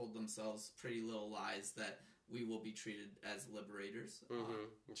has told themselves pretty little lies that we will be treated as liberators.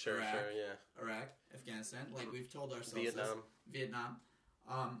 Sure, Iraq, Afghanistan. We've told ourselves Vietnam.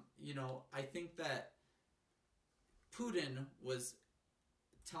 I think that Putin was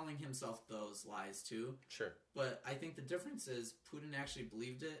telling himself those lies too. Sure. But I think the difference is Putin actually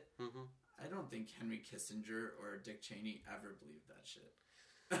believed it. I don't think Henry Kissinger or Dick Cheney ever believed that shit.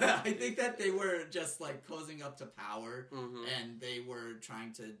 I think that they were just cozy up to power, and they were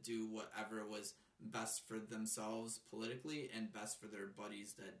trying to do whatever was best for themselves politically and best for their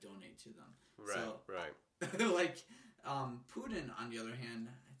buddies that donate to them. Right. Putin, on the other hand,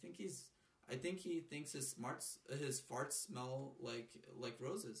 I think he thinks his farts smell like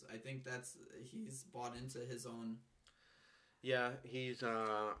roses. I think he's bought into his own. Yeah, he's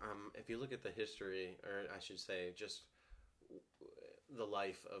if you look at the history, or I should say, just the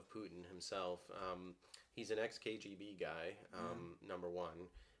life of Putin himself, he's an ex-KGB guy, number one,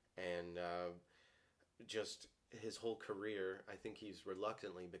 and just his whole career, I think he's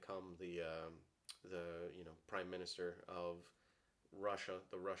reluctantly become the prime minister of Russia,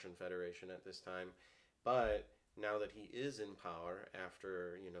 the Russian Federation at this time. But now that he is in power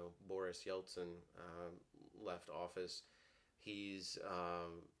after, Boris Yeltsin left office, he's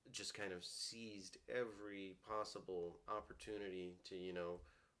just kind of seized every possible opportunity to,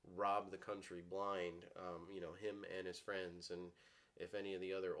 rob the country blind, him and his friends. And if any of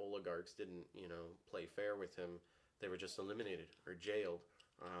the other oligarchs didn't, play fair with him, they were just eliminated or jailed.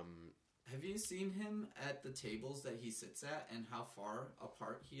 Have you seen him at the tables that he sits at and how far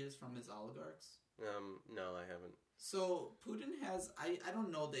apart he is from his oligarchs? No, I haven't. So Putin has, I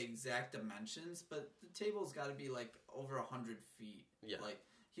don't know the exact dimensions, but the table's got to be over 100 feet. Yeah.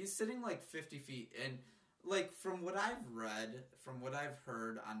 He's sitting 50 feet. And from what I've read, from what I've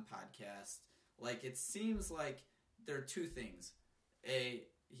heard on podcasts, it seems like there are two things.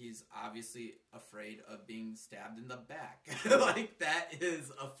 He's obviously afraid of being stabbed in the back. That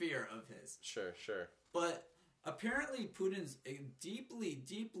is a fear of his. Sure. But apparently Putin's deeply,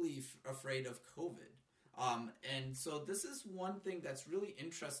 deeply afraid of COVID. And so this is one thing that's really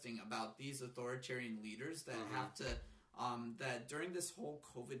interesting about these authoritarian leaders that have to, that during this whole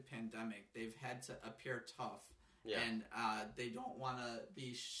COVID pandemic, they've had to appear tough. Yeah. And they don't want to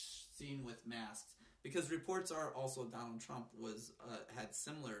be seen with masks. Because reports are also Donald Trump had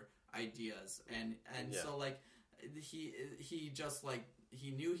similar ideas, and so he just he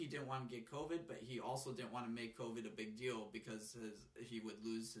knew he didn't want to get COVID, but he also didn't want to make COVID a big deal because he would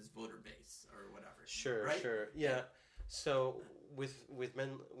lose his voter base or whatever. Sure, right? Sure, yeah. So with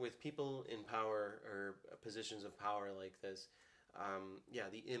people in power or positions of power like this,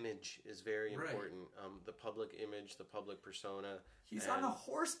 the image is very important. The public image, the public persona. He's on a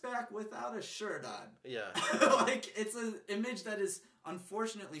horseback without a shirt on. Yeah. It's an image that is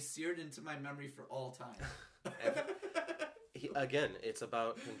unfortunately seared into my memory for all time. Again, it's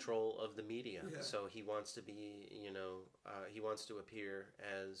about control of the media. Yeah. So he wants to be, he wants to appear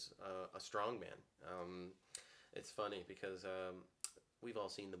as a strong man. It's funny because we've all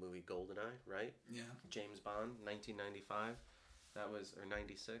seen the movie GoldenEye, right? Yeah. James Bond, 1995. That was, or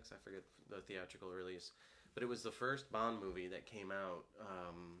 96, I forget the theatrical release. But it was the first Bond movie that came out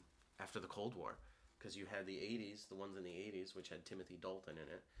after the Cold War. Because you had the 80s, the ones in the 80s, which had Timothy Dalton in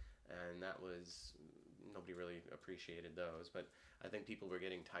it. And that was, nobody really appreciated those. But I think people were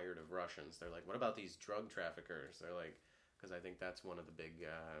getting tired of Russians. They're like, what about these drug traffickers? They're like, because I think that's one of the big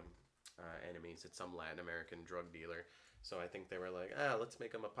enemies. It's some Latin American drug dealer. So I think they were like, let's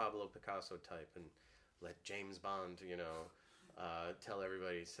make him a Pablo Picasso type and let James Bond, tell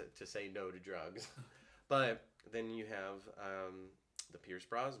everybody to say no to drugs. But then you have the Pierce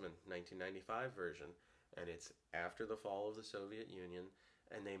Brosnan 1995 version, and it's after the fall of the Soviet Union,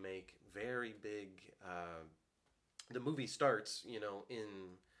 and they make very big. The movie starts,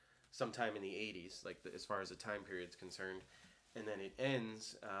 in sometime in the 80s, as far as the time period's concerned, and then it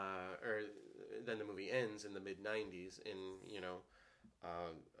ends, then the movie ends in the mid 90s in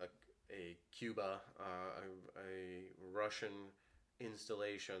a Cuba, a Russian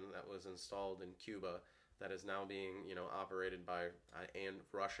installation that was installed in Cuba that is now being operated by and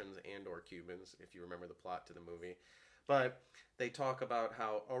Russians and or Cubans, if you remember the plot to the movie. But they talk about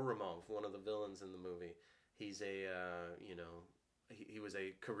how Ourumov, one of the villains in the movie, he's a he was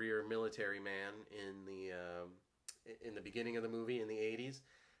a career military man in the beginning of the movie in the 80s,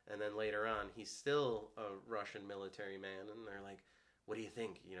 and then later on he's still a Russian military man, and they're like, what do you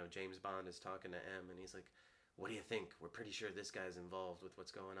think? James Bond is talking to M, and he's like, what do you think? We're pretty sure this guy's involved with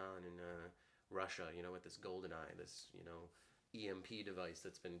what's going on in Russia, with this GoldenEye, this, EMP device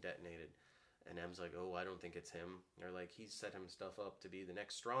that's been detonated. And M's like, oh, I don't think it's him. They're like, he's set himself up to be the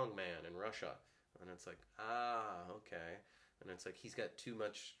next strong man in Russia. And it's like, okay. And it's like, he's got too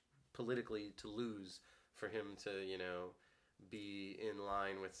much politically to lose for him to, be in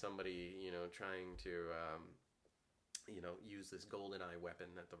line with somebody, trying to, use this GoldenEye weapon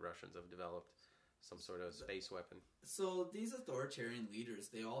that the Russians have developed. Some sort of space weapon. So these authoritarian leaders,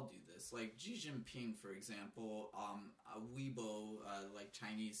 they all do this. Like Xi Jinping, for example, Weibo, like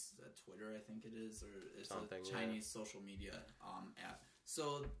Chinese Twitter, I think it is, or it's something, a Chinese social media app.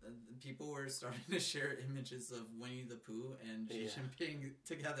 So people were starting to share images of Winnie the Pooh and Xi Jinping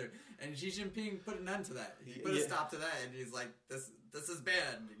together, and Xi Jinping put an end to that. He put a stop to that, and he's like, "This is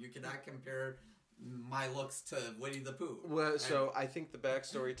bad. You cannot compare my looks to Winnie the Pooh." Well, so I think the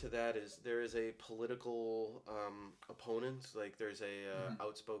backstory to that is there is a political opponent. Like there's a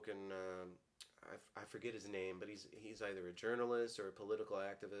outspoken, I forget his name, but he's either a journalist or a political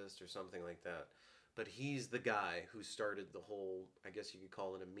activist or something like that. But he's the guy who started the whole, I guess you could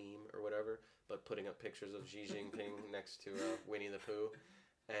call it a meme or whatever, but putting up pictures of Xi Jinping next to Winnie the Pooh.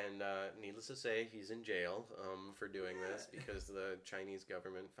 And needless to say, he's in jail for doing this because the Chinese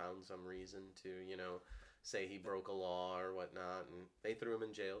government found some reason to, say he broke a law or whatnot, and they threw him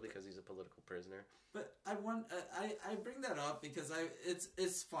in jail because he's a political prisoner. But I bring that up because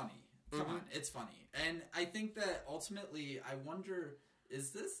it's funny. Come on, it's funny, and I think that ultimately, I wonder,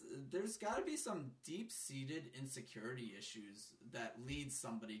 there's got to be some deep-seated insecurity issues that lead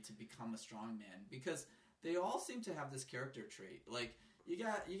somebody to become a strongman, because they all seem to have this character trait, like. You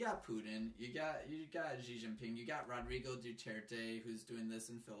got Putin, you got Xi Jinping, you got Rodrigo Duterte, who's doing this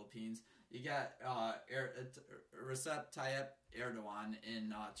in Philippines. You got Recep Tayyip Erdogan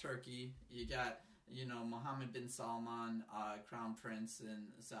in Turkey. You got Mohammed bin Salman, Crown Prince in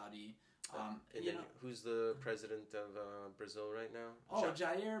Saudi. Who's the president of Brazil right now?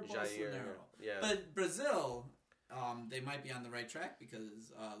 Jair Bolsonaro. Yeah. But Brazil, they might be on the right track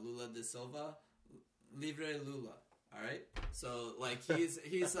because Lula da Silva, Livre Lula. All right, so like he's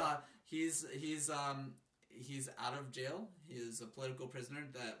out of jail. He is a political prisoner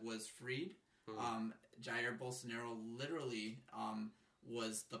that was freed. Jair Bolsonaro literally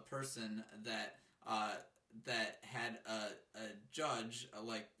was the person that had a judge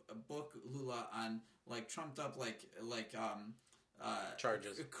book Lula on trumped up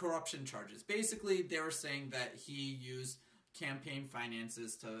charges, corruption charges. Basically, they were saying that he used campaign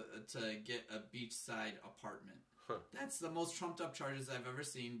finances to get a beachside apartment. That's the most trumped up charges I've ever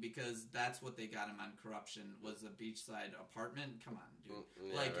seen, because that's what they got him on corruption, was a beachside apartment. Come on,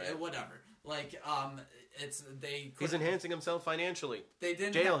 dude. Whatever. He's enhancing himself financially. They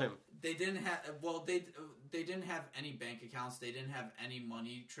didn't jail him. They didn't have. Well, they didn't have any bank accounts. They didn't have any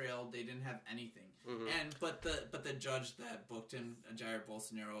money trail. They didn't have anything. But the judge that booked him, Jair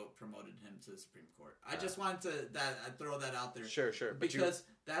Bolsonaro, promoted him to the Supreme Court. I just wanted to throw that out there. Sure. Because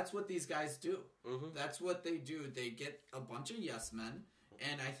that's what these guys do. That's what they do. They get a bunch of yes men,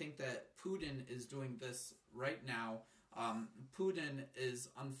 and I think that Putin is doing this right now. Putin is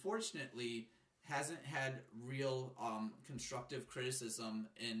unfortunately hasn't had real constructive criticism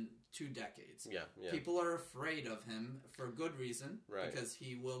in 2 decades. Yeah. People are afraid of him for good reason, right, because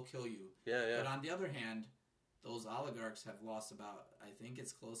he will kill you. Yeah. But on the other hand, those oligarchs have lost about, I think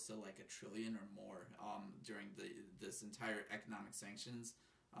it's close to like $1 trillion or more during this entire economic sanctions.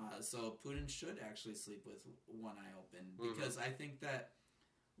 So Putin should actually sleep with one eye open, because I think that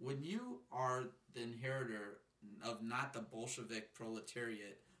when you are the inheritor of not the Bolshevik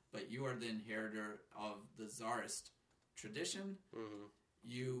proletariat, but you are the inheritor of the Tsarist tradition,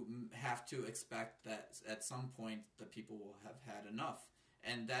 you have to expect that at some point the people will have had enough.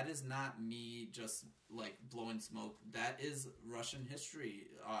 And that is not me just like blowing smoke. That is Russian history.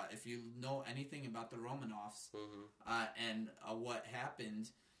 If you know anything about the Romanovs and what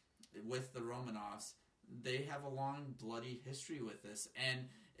happened with the Romanovs, they have a long, bloody history with this. And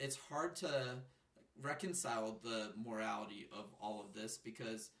it's hard to reconcile the morality of all of this,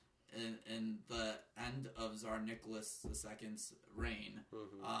 because in the end of Tsar Nicholas II's reign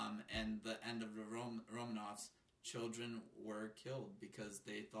and the end of the Romanovs, children were killed because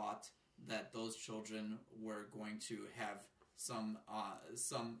they thought that those children were going to have some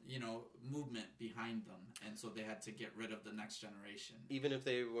movement behind them, and so they had to get rid of the next generation. Even if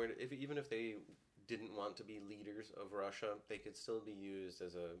they didn't want to be leaders of Russia, they could still be used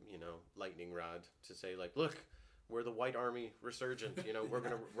as a lightning rod to say, like, look, we're the White Army resurgent.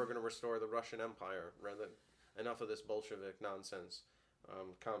 We're gonna restore the Russian Empire. Rather, enough of this Bolshevik nonsense,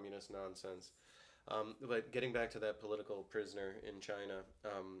 communist nonsense. But getting back to that political prisoner in China,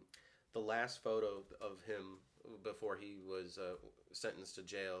 the last photo of him before he was sentenced to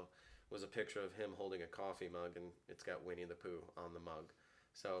jail was a picture of him holding a coffee mug, and it's got Winnie the Pooh on the mug.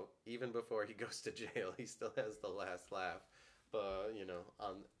 So even before he goes to jail, he still has the last laugh,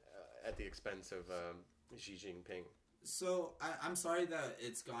 at the expense of Xi Jinping. So I'm sorry that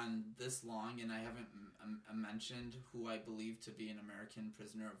it's gone this long, and I haven't mentioned who I believe to be an American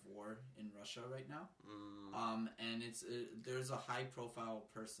prisoner of war in Russia right now. And there's a high-profile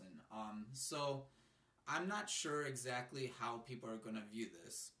person. So I'm not sure exactly how people are going to view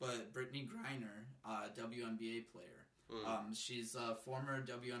this, but Brittany Griner, WNBA player, she's a former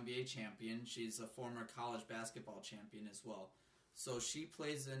WNBA champion. She's a former college basketball champion as well. So she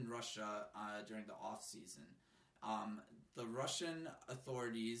plays in Russia during the off season. The Russian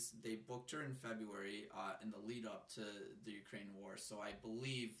authorities, they booked her in February in the lead up to the Ukraine war. So I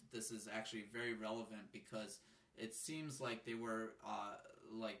believe this is actually very relevant, because it seems like they were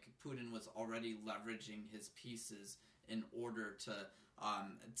Putin was already leveraging his pieces in order to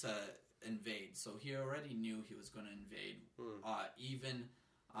invade. So he already knew he was going to invade, even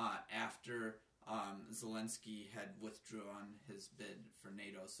after Zelensky had withdrawn his bid for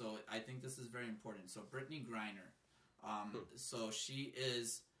NATO. So I think this is very important. So Brittany Griner, so she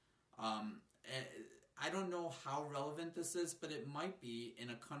is, I don't know how relevant this is, but it might be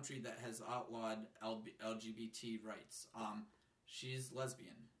in a country that has outlawed LGBT rights. She's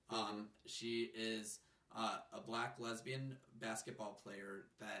lesbian. She is a black lesbian basketball player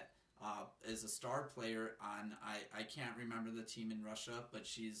that is a star player on, I can't remember the team in Russia, but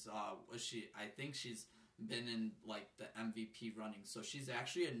I think she's been in like the MVP running. So she's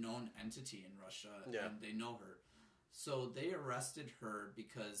actually a known entity in Russia, and they know her. So they arrested her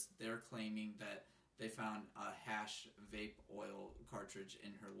because they're claiming that they found a hash vape oil cartridge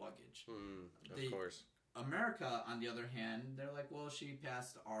in her luggage. Of course. America, on the other hand, they're like, well, she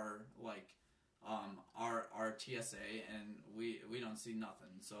passed our TSA, and we don't see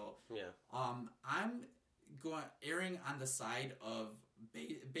nothing. So I'm erring on the side of,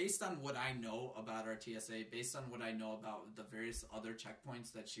 based on what I know about our TSA, based on what I know about the various other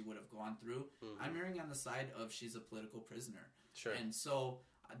checkpoints that she would have gone through, I'm erring on the side of she's a political prisoner. Sure. And so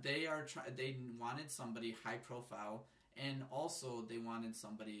they wanted somebody high profile, and also they wanted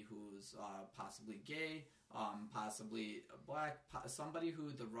somebody who's possibly gay, possibly black, somebody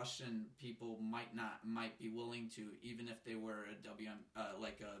who the Russian people might be willing to, even if they were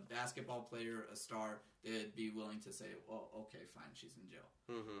like a basketball player, a star, they'd be willing to say, well, okay, fine, she's in jail.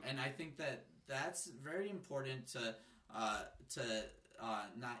 And I think that that's very important to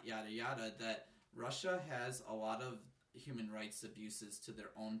not yada yada, that Russia has a lot of human rights abuses to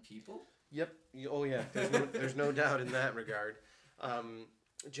their own people. Yep. Oh yeah. There's no doubt in that regard.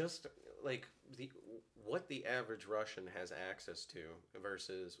 Just like what the average Russian has access to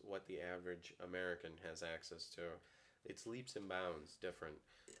versus what the average American has access to, it's leaps and bounds different.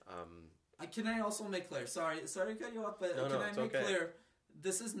 Can I also make clear? Sorry to cut you off, but can I make clear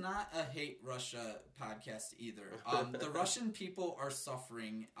this is not a hate Russia podcast either. The Russian people are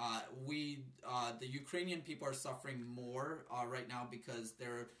suffering. The Ukrainian people are suffering more right now because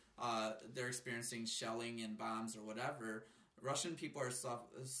they're experiencing shelling and bombs or whatever. Russian people are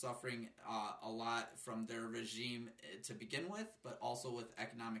suffering a lot from their regime to begin with, but also with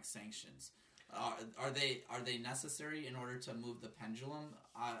economic sanctions. Are they necessary in order to move the pendulum?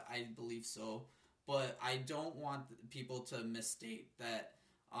 I believe so, but I don't want people to misstate that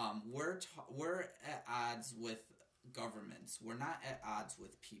we're at odds with governments. We're not at odds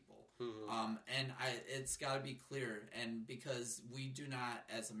with people. Mm-hmm. And it's got to be clear, and because we do not,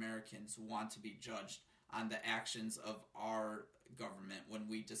 as Americans, want to be judged on the actions of our government when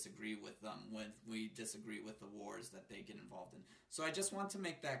we disagree with them, when we disagree with the wars that they get involved in. So I just want to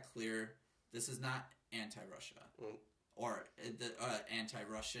make that clear. This is not anti-Russia or the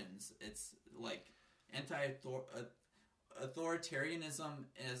anti-Russians. It's like authoritarianism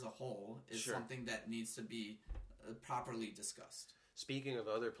as a whole is something that needs to be properly discussed. Speaking of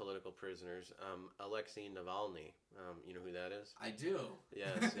other political prisoners, Alexei Navalny, you know who that is? I do.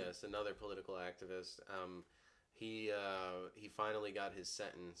 Yes, another political activist. He finally got his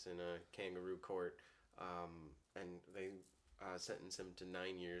sentence in a kangaroo court, and they sentenced him to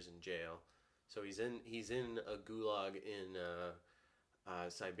 9 years in jail. So he's in a gulag in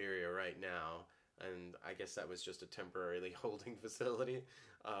Siberia right now, and I guess that was just a temporarily holding facility.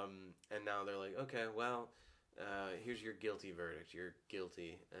 And now they're like, okay, well, here's your guilty verdict. You're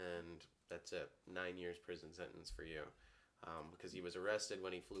guilty, and that's it. 9 years prison sentence for you. Because he was arrested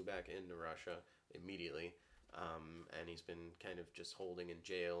when he flew back into Russia immediately, and he's been kind of just holding in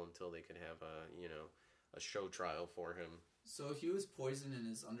jail until they could have a show trial for him. So he was poisoned in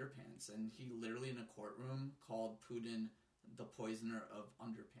his underpants, and he literally in a courtroom called Putin the poisoner of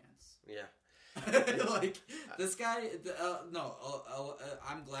underpants. Yeah. Like, this guy,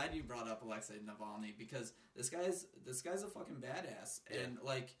 I'm glad you brought up Alexei Navalny, because this guy's a fucking badass. Yeah. And,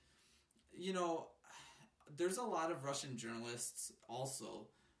 like, you know, there's a lot of Russian journalists also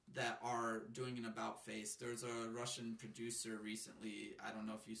that are doing an about face. There's a Russian producer recently, I don't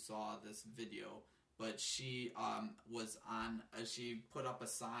know if you saw this video, but she was on, she put up a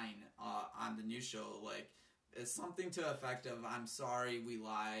sign on the news show, like, it's something to the effect of, I'm sorry, we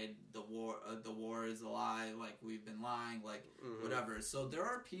lied, the war is a lie, like, we've been lying, like, whatever. So there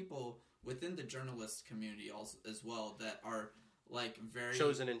are people within the journalist community also, as well, that are, like, very...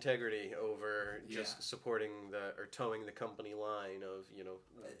 shows an integrity over just supporting or towing the company line of,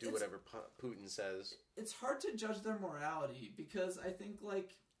 do whatever Putin says. It's hard to judge their morality, because I think,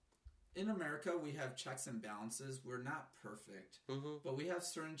 like, in America, we have checks and balances. We're not perfect, but we have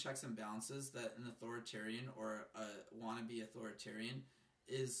certain checks and balances that an authoritarian or a wannabe authoritarian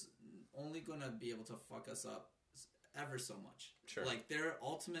is only going to be able to fuck us up ever so much. Sure. Like, they're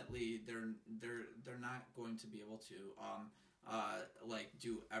not going to be able to like,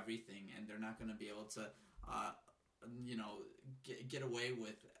 do everything, and they're not going to be able to get away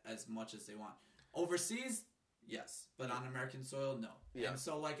with as much as they want. Overseas, yes, but on American soil, no. Yeah. And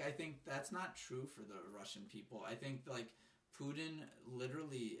so, like, I think that's not true for the Russian people. I think, like, Putin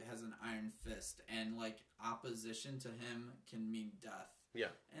literally has an iron fist, and, like, opposition to him can mean death.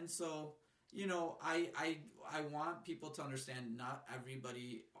 Yeah. And so, I want people to understand not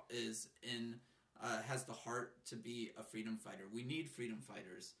everybody is has the heart to be a freedom fighter. We need freedom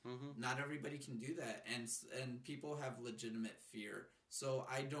fighters. Not everybody can do that, and people have legitimate fear. So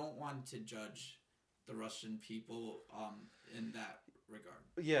I don't want to judge the Russian people in that regard.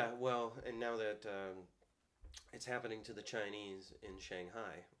 Yeah, well, and now that it's happening to the Chinese in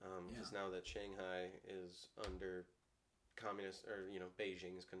Shanghai, because now that Shanghai is under communist or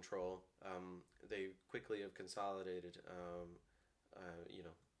Beijing's control, they quickly have consolidated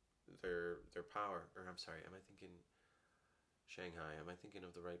their power. Or I'm sorry, am I thinking Shanghai? Am I thinking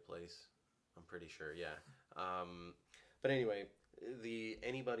of the right place? I'm pretty sure, yeah. But anyway,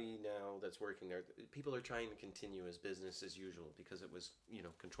 anybody now that's working there, people are trying to continue as business as usual, because it was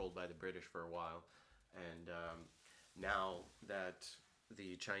controlled by the British for a while, and now that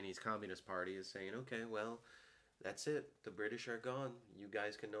the Chinese Communist Party is saying, okay, well, that's it, the British are gone, you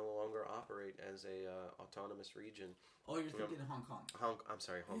guys can no longer operate as a autonomous region. Oh, you're thinking Hong Kong. I'm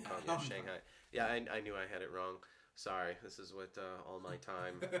sorry, Hong Kong, yeah, Shanghai. Yeah, I knew I had it wrong. Sorry, this is what all my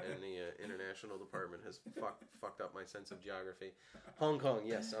time in the international department has fucked up my sense of geography. Hong Kong,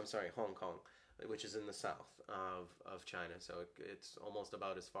 yes, I'm sorry, Hong Kong, which is in the south of China, so it's almost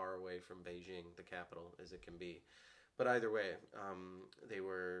about as far away from Beijing, the capital, as it can be. But either way, they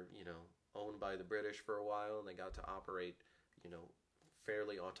were, owned by the British for a while, and they got to operate,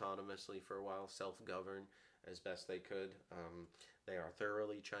 fairly autonomously for a while, self-govern as best they could. They are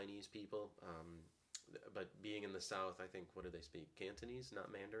thoroughly Chinese people. But being in the South, I think, what do they speak? Cantonese,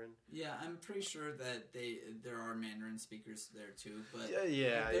 not Mandarin? Yeah, I'm pretty sure that there are Mandarin speakers there too, but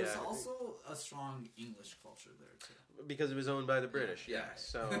there's also a strong English culture there too. Because it was owned by the British, yeah.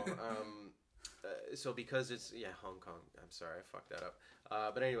 So, so because it's Hong Kong. I'm sorry, I fucked that up.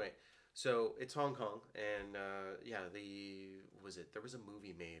 But anyway, so it's Hong Kong, and there was a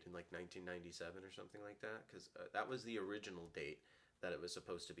movie made in like 1997 or something like that, because that was the original date that it was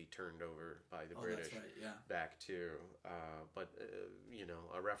supposed to be turned over by the British back to, but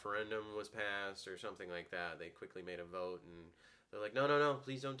a referendum was passed or something like that. They quickly made a vote, and they're like, no,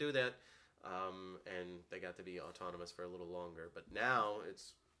 please don't do that, and they got to be autonomous for a little longer. But now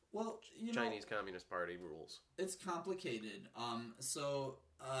it's Chinese Communist Party rules. It's complicated.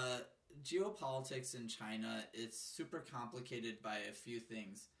 Geopolitics in China, it's super complicated by a few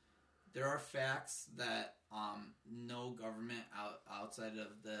things. There are facts that no government outside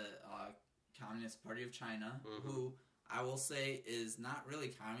of the Communist Party of China, who I will say is not really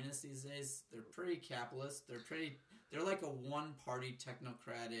communist these days. They're pretty capitalist. They're like a one-party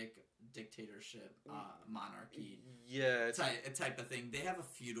technocratic dictatorship monarchy. Yeah, type of thing. They have a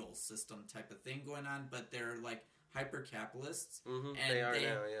feudal system type of thing going on, but they're like hyper-capitalists. And they are now,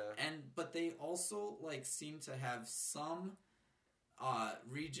 yeah. But they also like seem to have some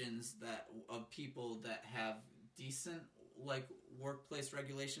regions of people that have decent like workplace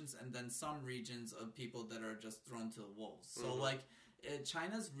regulations, and then some regions of people that are just thrown to the wolves. So like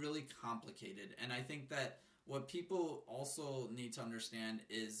China's really complicated, and I think that what people also need to understand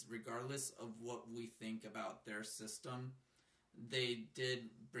is, regardless of what we think about their system, they did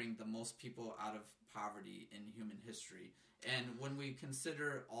bring the most people out of poverty in human history. And when we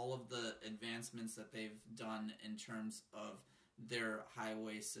consider all of the advancements that they've done in terms of their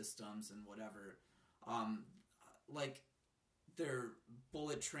highway systems and whatever, like their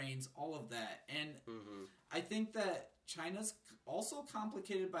bullet trains, all of that. And I think that China's also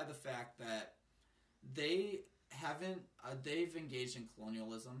complicated by the fact that they've engaged in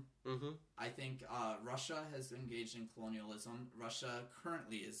colonialism. I think Russia has engaged in colonialism. Russia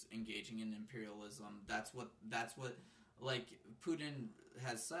currently is engaging in imperialism. That's what like Putin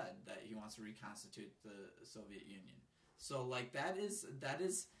has said, that he wants to reconstitute the Soviet Union. So like that is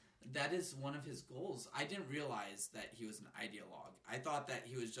one of his goals. I didn't realize that he was an ideologue. I thought that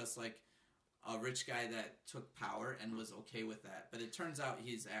he was just like a rich guy that took power and was okay with that. But it turns out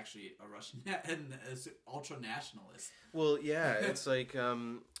he's actually a Russian and ultra nationalist. Well, yeah, it's like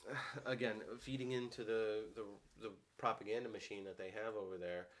again, feeding into the propaganda machine that they have over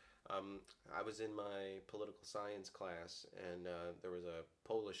there. I was in my political science class, and there was a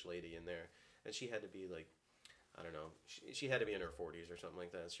Polish lady in there, and she had to be like, I don't know, she had to be in her 40s or something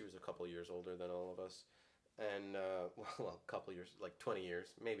like that. She was a couple years older than all of us. And, well, a couple years, like 20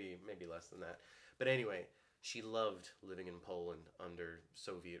 years, maybe less than that. But anyway, she loved living in Poland under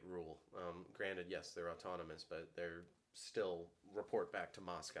Soviet rule. Granted, yes, they're autonomous, but they're still report back to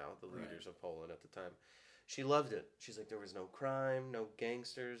Moscow, the leaders of Poland at the time. She loved it. She's like, there was no crime, no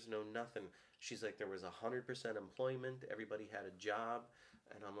gangsters, no nothing. She's like, there was 100% employment. Everybody had a job.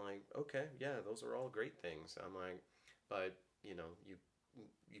 And I'm like, okay, yeah, those are all great things. I'm like, but, you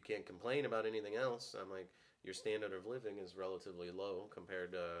can't complain about anything else. I'm like, your standard of living is relatively low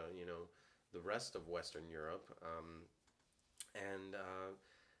compared to, the rest of Western Europe. And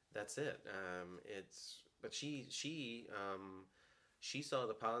that's it. But she saw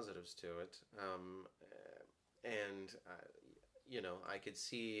the positives to it. And I could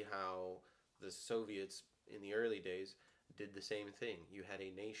see how the Soviets in the early days did the same thing. You had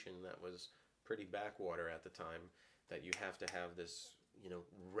a nation that was pretty backwater at the time, that you have to have this,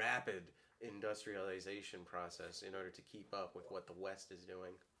 rapid industrialization process in order to keep up with what the West is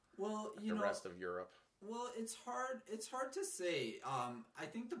doing. Well, the rest of Europe. Well, it's hard to say. I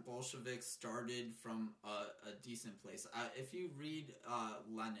think the Bolsheviks started from a decent place. If you read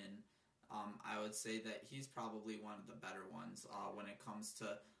Lenin, I would say that he's probably one of the better ones when it comes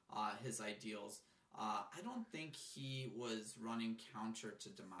to his ideals. I don't think he was running counter to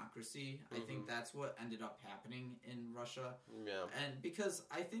democracy. I think that's what ended up happening in Russia. Yeah. And because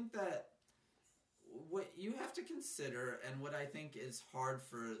I think that what you have to consider, and what I think is hard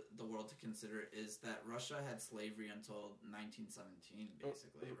for the world to consider, is that Russia had slavery until 1917,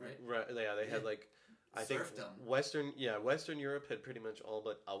 basically, right? Right. Yeah, they had like, I think Western Europe had pretty much all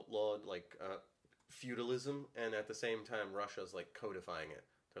but outlawed like feudalism, and at the same time, Russia's like codifying it.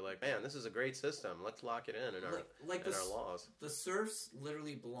 They're like, man, this is a great system. Let's lock it in our laws. The serfs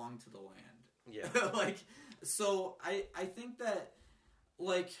literally belong to the land. Yeah. So I think that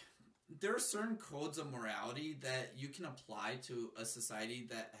like, there are certain codes of morality that you can apply to a society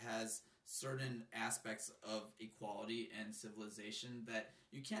that has certain aspects of equality and civilization that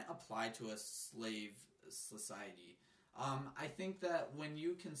you can't apply to a slave society. I think that when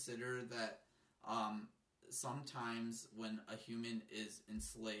you consider that sometimes when a human is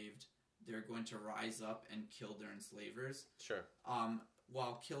enslaved, they're going to rise up and kill their enslavers. Sure.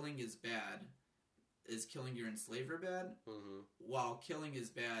 While killing is bad, is killing your enslaver bad? Mm-hmm. While killing is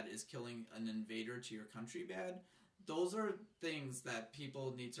bad, is killing an invader to your country bad? Those are things that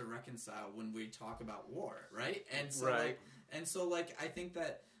people need to reconcile when we talk about war, right? And so, right. I think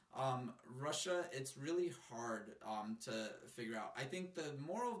that Russia, it's really hard to figure out. I think the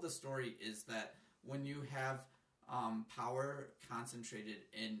moral of the story is that when you have power concentrated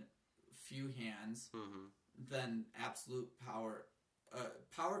in few hands, mm-hmm. then absolute power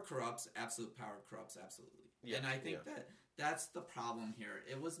power corrupts, absolute power corrupts absolutely. Yeah, and I think that that's the problem here.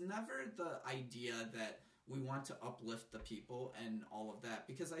 It was never the idea that we want to uplift the people and all of that,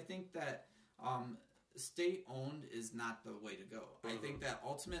 because I think that state-owned is not the way to go. Mm-hmm. I think that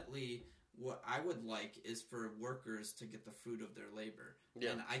ultimately what I would like is for workers to get the fruit of their labor.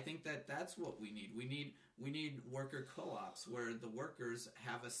 Yeah. And I think that that's what we need. We need worker co-ops where the workers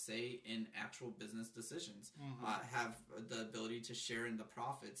have a say in actual business decisions, mm-hmm. Have the ability to share in the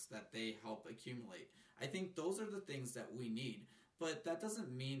profits that they help accumulate. I think those are the things that we need. But that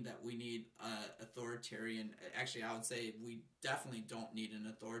doesn't mean that we need authoritarian... Actually, I would say we definitely don't need an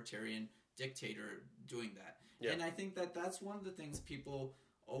authoritarian dictator doing that. Yeah. And I think that that's one of the things people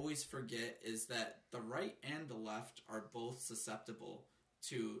always forget, is that the right and the left are both susceptible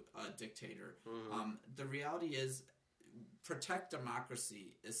to a dictator. Mm-hmm. The reality is, protect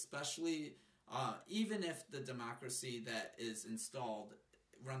democracy, especially even if the democracy that is installed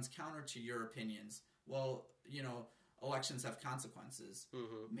runs counter to your opinions. Well, elections have consequences.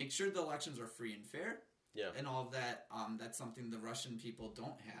 Mm-hmm. Make sure the elections are free and fair. Yeah. And all of that. That's something the Russian people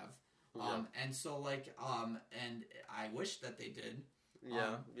don't have. And so, and I wish that they did.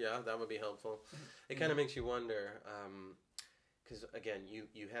 Yeah, that would be helpful. It kind of makes you wonder, because again,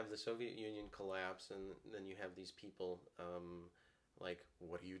 you have the Soviet Union collapse, and then you have these people,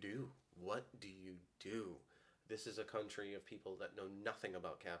 what do you do? What do you do? This is a country of people that know nothing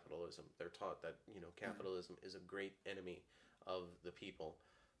about capitalism. They're taught that, capitalism is a great enemy of the people.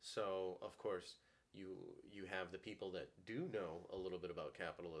 So, of course, you have the people that do know a little bit about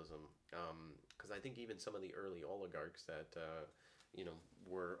capitalism, because I think even some of the early oligarchs that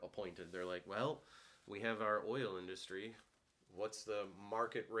were appointed, they're like, well, we have our oil industry. What's the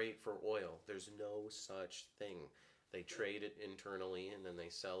market rate for oil? There's no such thing. They trade it internally and then they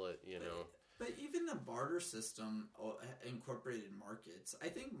sell it, But even the barter system incorporated markets. I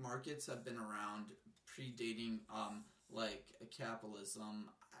think markets have been around predating capitalism.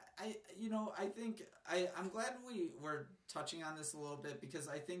 I'm glad we were touching on this a little bit, because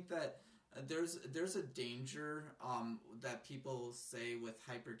I think that there's a danger that people say with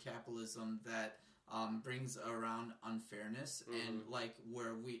hypercapitalism that brings around unfairness, mm-hmm. and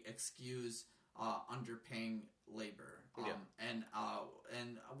where we excuse underpaying labor, and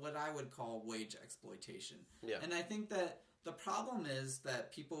what I would call wage exploitation. Yeah. And I think that the problem is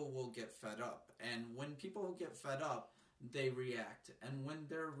that people will get fed up, and when people get fed up, they react, and when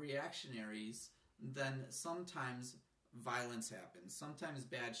they're reactionaries, then sometimes violence happens. Sometimes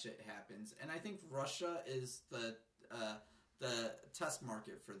bad shit happens, and I think Russia is the test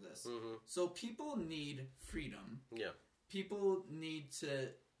market for this. Mm-hmm. So people need freedom. Yeah. People need to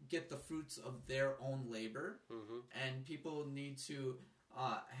get the fruits of their own labor, mm-hmm. and people need to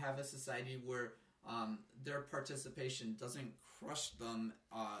have a society where their participation doesn't crush them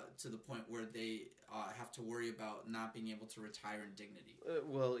to the point where they have to worry about not being able to retire in dignity.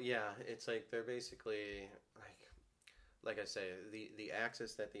 Well, yeah, it's like they're basically like I say, the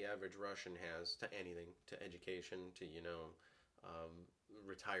access that the average Russian has to anything, to education, to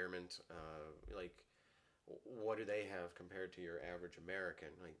retirement, what do they have compared to your average American?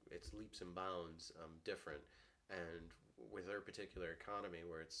 It's leaps and bounds different, and with their particular economy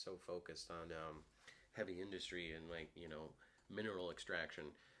where it's so focused on heavy industry and mineral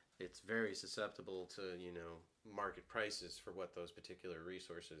extraction, it's very susceptible to market prices for what those particular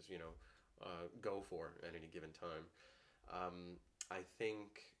resources go for at any given time. I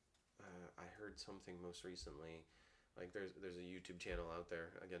think I heard something most recently. There's a YouTube channel out there.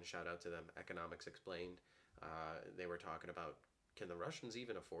 Again, shout out to them. Economics Explained. They were talking about, can the Russians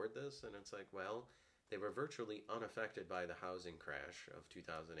even afford this? And it's well, they were virtually unaffected by the housing crash of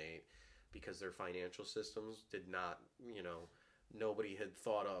 2008 because their financial systems did not, nobody had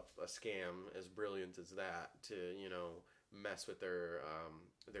thought up a scam as brilliant as that to, mess with their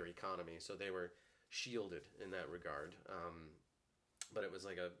economy. So they were shielded in that regard. But it was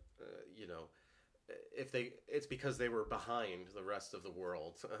like you know, it's because they were behind the rest of the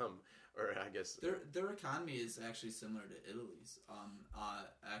world, or I guess their economy is actually similar to Italy's.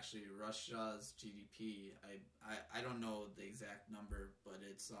 Actually, Russia's GDP, I don't know the exact number, but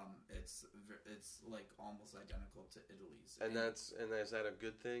it's like almost identical to Italy's. And is that a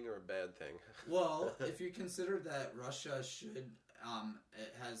good thing or a bad thing? Well, if you consider that Russia it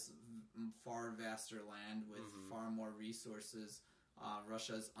has far vaster land with far more resources.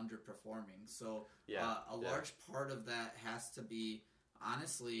 Russia's underperforming, so a large part of that has to be,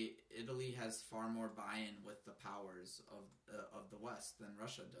 honestly, Italy has far more buy-in with the powers of the West than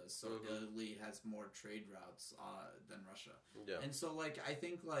Russia does. So Italy has more trade routes than Russia, and so I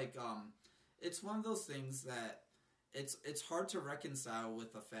think it's one of those things that it's hard to reconcile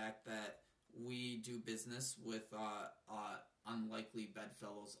with the fact that we do business with unlikely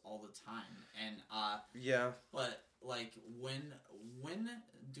bedfellows all the time, and but when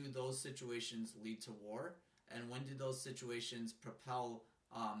do those situations lead to war, and when do those situations propel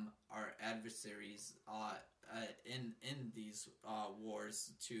our adversaries in these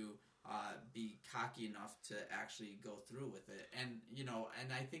wars to be cocky enough to actually go through with it? And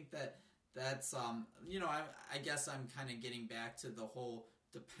and I think that's I guess I'm kind of getting back to the whole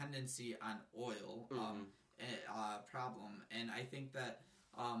dependency on oil problem, and I think that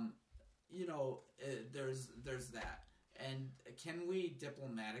there's that. And can we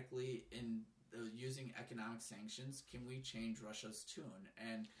diplomatically, in using economic sanctions, can we change Russia's tune?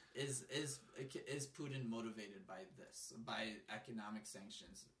 And is Putin motivated by this, by economic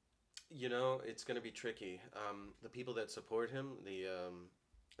sanctions? It's going to be tricky. The people that support him, the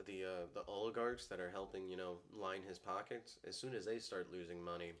oligarchs that are helping, line his pockets, as soon as they start losing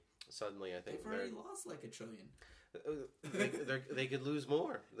money, suddenly I think they've already lost like $1 trillion. They could lose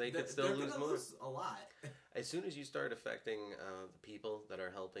more. They could still lose more. Lose a lot. As soon as you start affecting the people that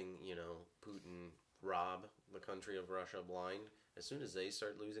are helping, Putin rob the country of Russia blind, as soon as they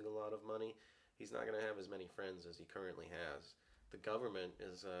start losing a lot of money, he's not going to have as many friends as he currently has. The government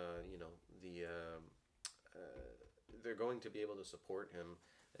is, they're going to be able to support him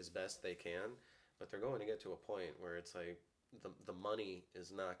as best they can, but they're going to get to a point where it's like the money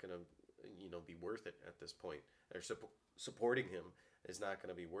is not going to, be worth it at this point. They're supporting him is not going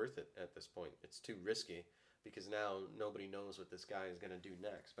to be worth it at this point. It's too risky because now nobody knows what this guy is going to do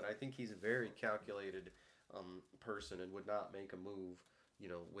next. But I think he's a very calculated person and would not make a move,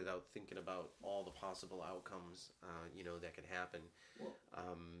 without thinking about all the possible outcomes, that could happen.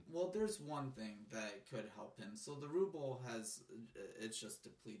 Well, there's one thing that could help him. So the ruble it's just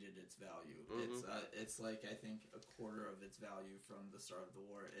depleted its value. It's like, I think, a quarter of its value from the start of the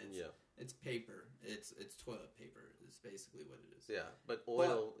war. It's paper. It's toilet paper is basically what it is. Yeah, but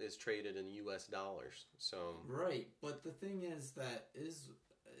oil is traded in U.S. dollars. So right, but the thing is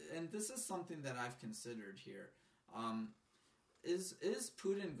and this is something that I've considered here. Is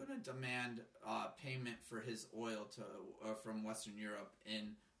Putin going to demand payment for his oil from Western Europe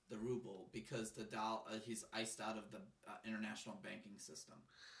in the ruble because he's iced out of the international banking system,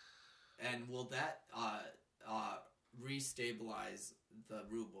 and will that restabilize the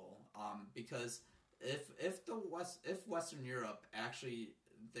ruble? Because if Western Europe actually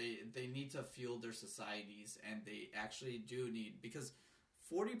they need to fuel their societies, and they actually do need, because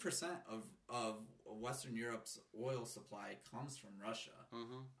 40% of Western Europe's oil supply comes from Russia.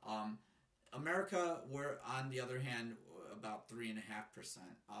 America, we're, on the other hand, about 3.5%,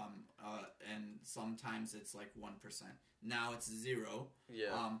 and sometimes it's like 1%. Now it's 0.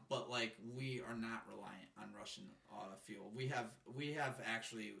 But we are not reliant on Russian fuel. We have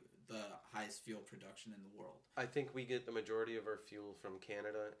actually the highest fuel production in the world. I think we get the majority of our fuel from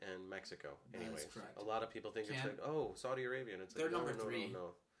Canada and Mexico. Anyways, that's correct. A lot of people think it's like, Saudi Arabia, and it's they're like, number 3.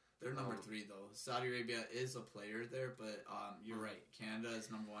 No. They're number 3 though. Saudi Arabia is a player there, but you're right. Canada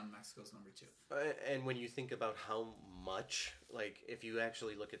is number 1. Mexico's number 2. And when you think about how much, if you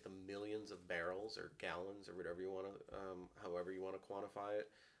actually look at the millions of barrels or gallons or whatever you want to, however you want to quantify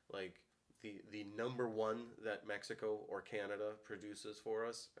it, the number 1 that Mexico or Canada produces for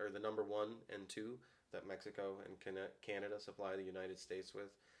us, or the number 1 and 2 that Mexico and Canada supply the United States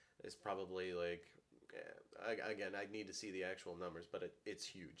with, is probably again, I need to see the actual numbers, but it's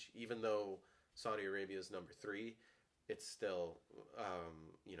huge. Even though Saudi Arabia is number 3, it's still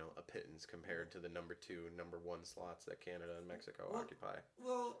a pittance compared to the number 2, number 1 slots that Canada and Mexico occupy.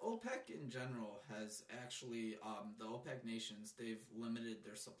 Well, OPEC in general has actually the OPEC nations, they've limited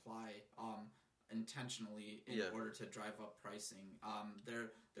their supply intentionally in order to drive up pricing.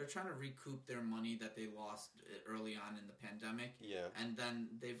 They're trying to recoup their money that they lost early on in the pandemic. Yeah. And then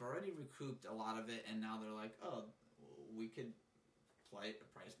they've already recouped a lot of it, and now they're like, oh, we could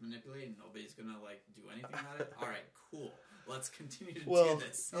price manipulate and nobody's gonna like do anything about it. All right, cool. Let's continue to do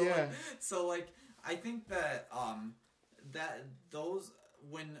this. So I think that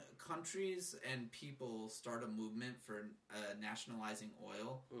when countries and people start a movement for nationalizing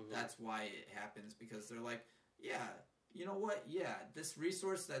oil, that's why it happens, because they're like, yeah, you know what? Yeah, this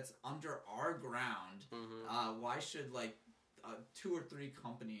resource that's under our ground, why should like 2 or 3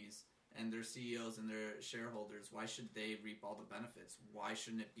 companies and their CEOs and their shareholders, why should they reap all the benefits? Why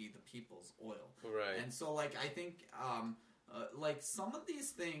shouldn't it be the people's oil? Right. And so, like, I think, like, some of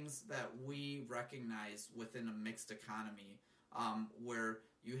these things that we recognize within a mixed economy, where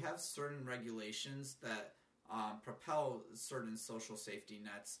you have certain regulations that propel certain social safety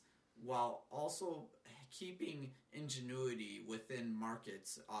nets, while also keeping ingenuity within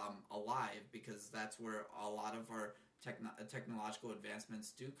markets alive, because that's where a lot of our technological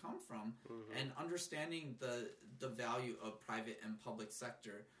advancements do come from, and understanding the value of private and public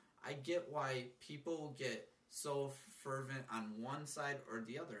sector. I get why people get so fervent on one side or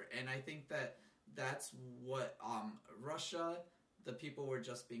the other, and I think that that's what Russia, the people were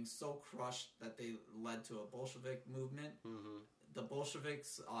just being so crushed that they led to a Bolshevik movement. The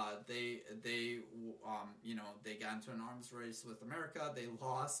Bolsheviks, they got into an arms race with America. They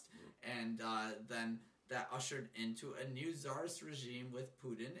lost, and then that ushered into a new Tsarist regime with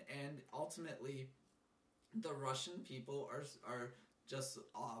Putin, and ultimately, the Russian people are just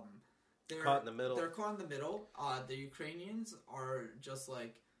they're caught in the middle. They're caught in the middle. The Ukrainians are just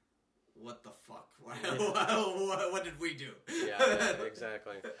like, what the fuck? What did we do? Yeah,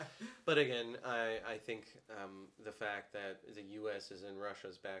 exactly. But again, I think the fact that the U.S. is in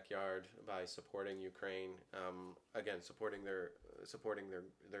Russia's backyard by supporting Ukraine, again supporting their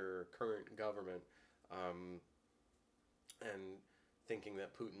current government. And thinking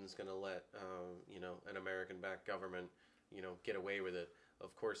that Putin's going to let, an American-backed government, get away with it.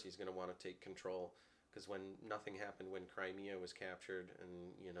 Of course he's going to want to take control, because when nothing happened when Crimea was captured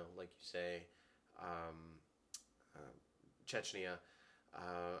and, like you say, Chechnya,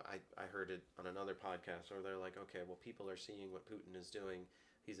 I heard it on another podcast where they're like, okay, well, people are seeing what Putin is doing.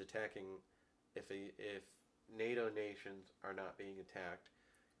 He's attacking, if NATO nations are not being attacked,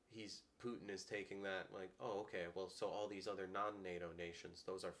 Putin is taking that like, oh, okay, well, so all these other non-NATO nations,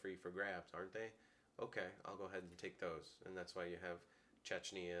 those are free for grabs, aren't they? Okay, I'll go ahead and take those. And that's why you have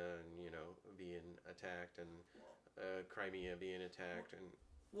Chechnya and, being attacked, and Crimea being attacked. And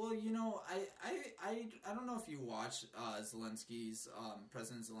well, I don't know if you watched Zelensky's,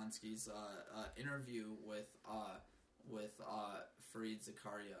 President Zelensky's interview with Fareed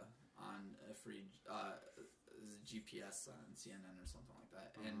Zakaria on Fareed GPS on CNN or something like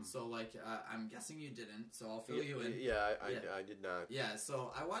that. And so, like, I'm guessing you didn't, so I'll fill you in. Yeah, I did not. Yeah,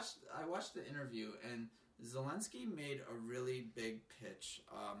 so I watched the interview, and Zelensky made a really big pitch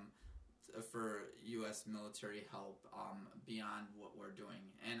for U.S. military help beyond what we're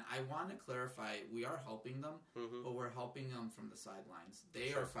doing. And I want to clarify, we are helping them, but we're helping them from the sidelines.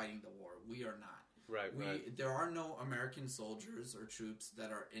 They are fighting the war. We are not. Right. There are no American soldiers or troops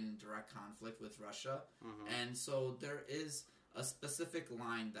that are in direct conflict with Russia, and so there is a specific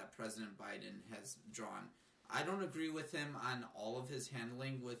line that President Biden has drawn. I don't agree with him on all of his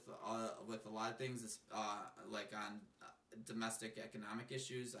handling with a lot of things, like on domestic economic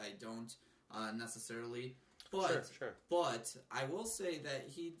issues. I don't necessarily, but sure. But I will say that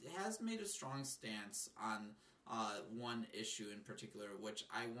he has made a strong stance on one issue in particular, which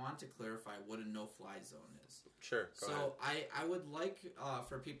I want to clarify what a no-fly zone is. Sure. Go ahead. I would like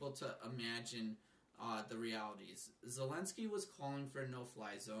for people to imagine the realities. Zelensky was calling for a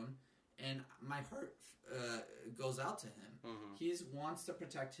no-fly zone, and my heart goes out to him. He wants to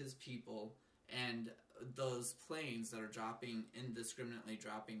protect his people, and those planes that are indiscriminately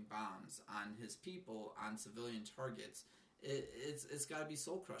dropping bombs on his people, on civilian targets, it's got to be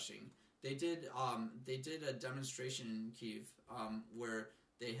soul-crushing. They did a demonstration in Kyiv where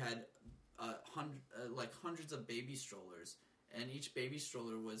they had hundreds of baby strollers, and each baby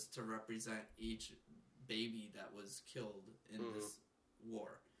stroller was to represent each baby that was killed in this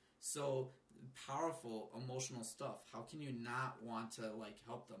war. So powerful, emotional stuff. How can you not want to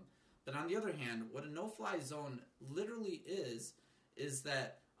help them? But on the other hand, what a no-fly zone literally is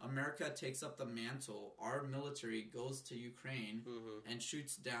that America takes up the mantle. Our military goes to Ukraine and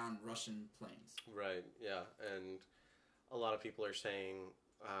shoots down Russian planes. Right, yeah. And a lot of people are saying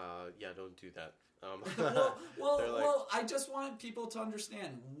Yeah, don't do that. Well, I just want people to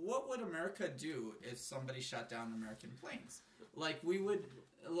understand, what would America do if somebody shot down American planes? We would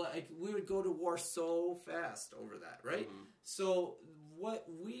go to war so fast over that, right? Mm-hmm. So what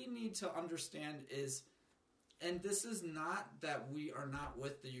we need to understand is, and this is not that we are not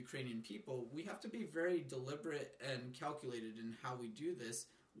with the Ukrainian people, we have to be very deliberate and calculated in how we do this,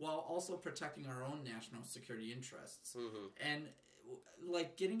 while also protecting our own national security interests. Mm-hmm. And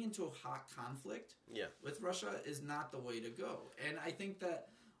getting into a hot conflict with Russia is not the way to go. And I think that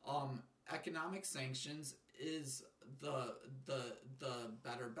economic sanctions is the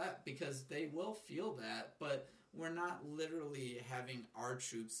better bet, because they will feel that, but we're not literally having our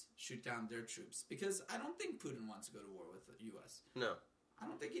troops shoot down their troops, because I don't think Putin wants to go to war with the U.S. No. I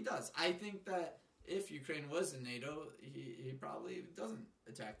don't think he does. I think that if Ukraine was in NATO, he probably doesn't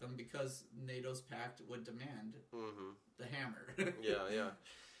attack them, because NATO's pact would demand the hammer. Yeah.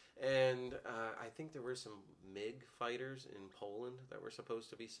 And I think there were some MiG fighters in Poland that were supposed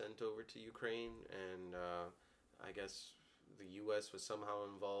to be sent over to Ukraine, and I guess the U.S. was somehow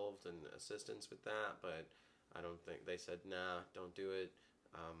involved in assistance with that, but I don't think they said, nah, don't do it.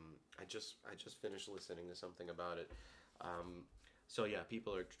 I just finished listening to something about it. So yeah,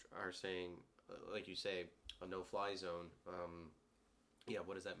 people are saying, like you say, a no-fly zone.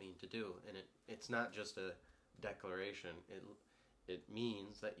 What does that mean to do? And it's not just a declaration. It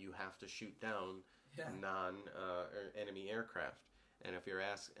means that you have to shoot down enemy aircraft. And if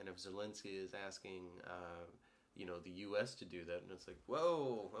if Zelensky is asking, the U.S. to do that, and it's like,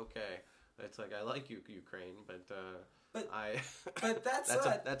 whoa, okay. It's like, I like you, Ukraine, but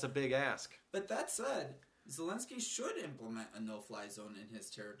that's a big ask. But that said, Zelensky should implement a no-fly zone in his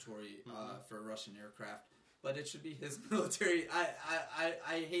territory for Russian aircraft, but it should be his military.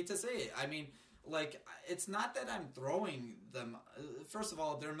 I hate to say it. I mean, it's not that I'm throwing them. First of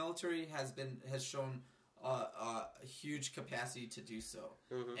all, their military has shown a huge capacity to do so,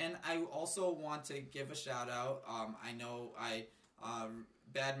 and I also want to give a shout out. I know I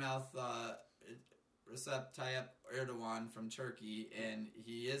badmouth Recep Tayyip Erdogan from Turkey, and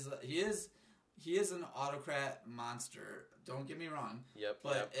he is an autocrat monster. Don't get me wrong. Yep.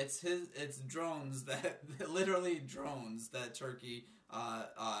 But it's drones that literally drones that Turkey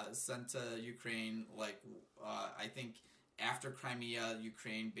sent to Ukraine. I think after Crimea,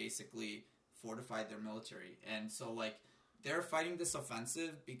 Ukraine basically fortified their military, and so they're fighting this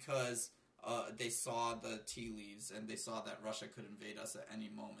offensive because they saw the tea leaves, and they saw that Russia could invade us at any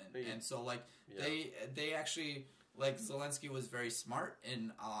moment. Yeah. And so they actually, Zelensky was very smart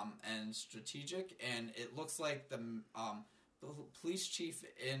and strategic, and it looks like the police chief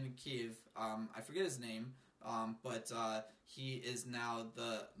in Kiev, I forget his name, but he is now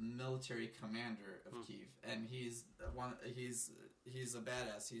the military commander of Kiev, and he's a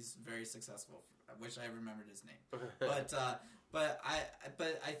badass. He's very successful. I wish I remembered his name, but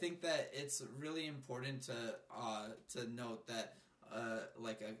I think that it's really important to note that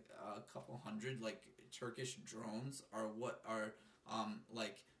a couple hundred Turkish drones are what are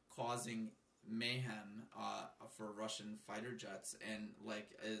causing mayhem for Russian fighter jets, and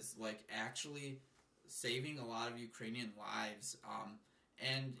is actually saving a lot of Ukrainian lives.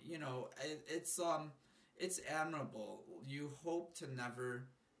 And it's admirable. You hope to never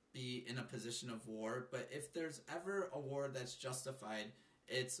be in a position of war, but if there's ever a war that's justified,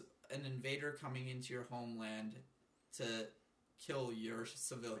 it's an invader coming into your homeland to kill your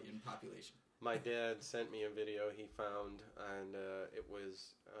civilian population. My dad sent me a video he found, and it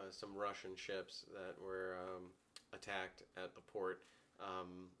was some Russian ships that were attacked at the port.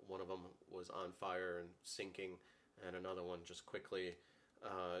 One of them was on fire and sinking, and another one just quickly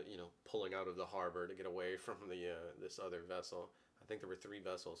pulling out of the harbor to get away from this other vessel. I think there were 3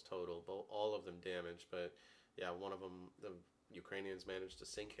 vessels total, all of them damaged, but yeah, one of them, the Ukrainians managed to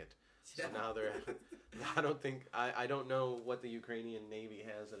sink it. So now they're, I don't know what the Ukrainian Navy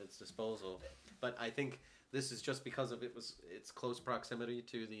has at its disposal, but I think this is just because of its close proximity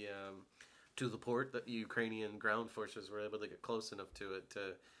to the port that the Ukrainian ground forces were able to get close enough to it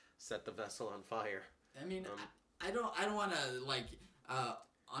to set the vessel on fire. I mean, I don't want to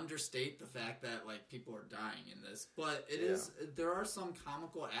understate the fact that people are dying in this, but there are some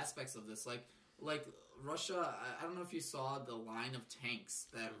comical aspects of this, like Russia. I don't know if you saw the line of tanks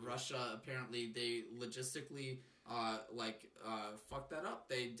that Russia apparently they logistically fucked that up.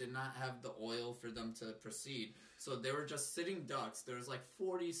 They did not have the oil for them to proceed, so they were just sitting ducks. There was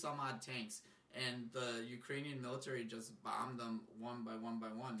 40 some odd tanks, and the Ukrainian military just bombed them one by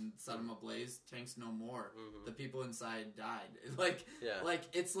one, set them ablaze. Tanks no more. The people inside died.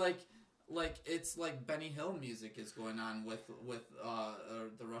 It's like it's like Benny Hill music is going on with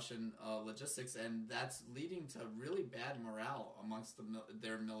the Russian logistics, and that's leading to really bad morale amongst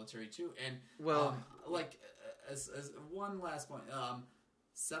their military too. And as one last point,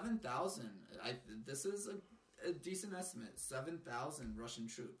 7,000. This is a decent estimate. 7,000 Russian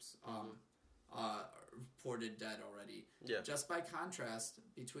troops reported dead already. Yeah. Just by contrast,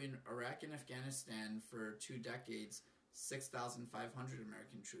 between Iraq and Afghanistan for 2 decades, 6,500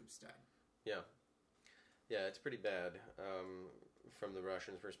 American troops died. Yeah. Yeah, it's pretty bad from the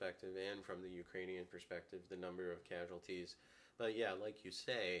Russians' perspective and from the Ukrainian perspective, the number of casualties. But yeah, like you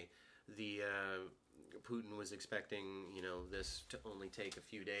say, the Putin was expecting, this to only take a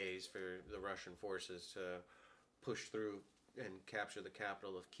few days for the Russian forces to push through and capture the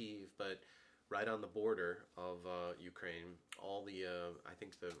capital of Kyiv, but right on the border of Ukraine, I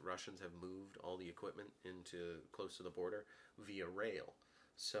think the Russians have moved all the equipment into close to the border via rail.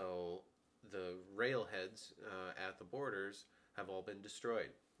 So the railheads at the borders have all been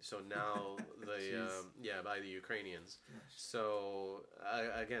destroyed. So now by the Ukrainians. Gosh. So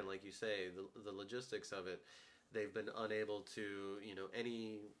again, like you say, the logistics of it, they've been unable to,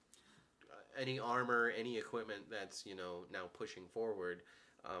 any armor, any equipment that's now pushing forward,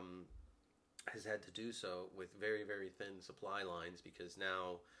 has had to do so with very, very thin supply lines, because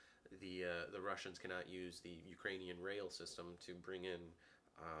now the Russians cannot use the Ukrainian rail system to bring in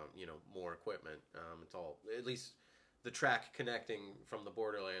more equipment. It's all, at least the track connecting from the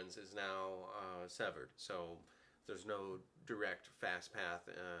borderlands is now severed, so there's no direct fast path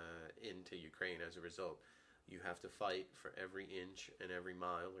into Ukraine. As a result, you have to fight for every inch and every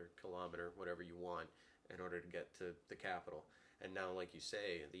mile or kilometer, whatever you want, in order to get to the capital. And now, like you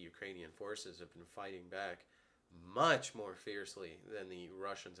say, the Ukrainian forces have been fighting back much more fiercely than the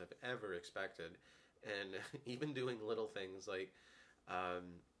Russians have ever expected, and even doing little things like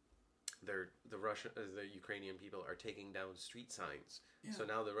the Ukrainian people are taking down street signs. Yeah. So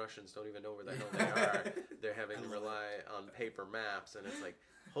now the Russians don't even know where the hell they are. They're having to rely on paper maps, and it's like,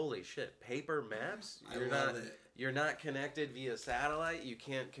 holy shit, paper maps? You're not connected via satellite. You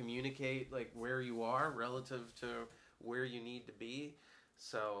can't communicate like where you are relative to where you need to be.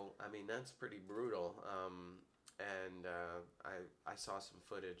 So I mean, that's pretty brutal. And I saw some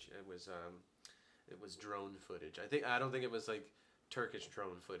footage. It was drone footage. I don't think it was like Turkish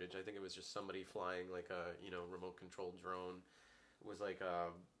drone footage. I think it was just somebody flying like a remote controlled drone. It was like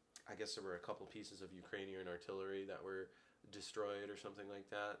I guess there were a couple pieces of Ukrainian artillery that were destroyed or something like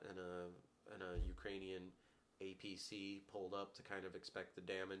that, and a Ukrainian APC pulled up to kind of inspect the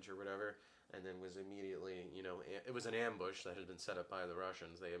damage or whatever, and then was immediately, it was an ambush that had been set up by the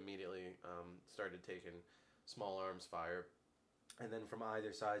Russians. They immediately started taking small arms fire, and then from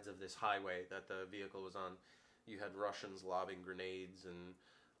either sides of this highway that the vehicle was on, you had Russians lobbing grenades and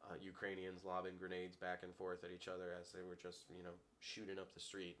Ukrainians lobbing grenades back and forth at each other as they were just, shooting up the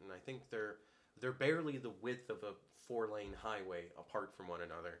street. And I think they're barely the width of a 4-lane highway apart from one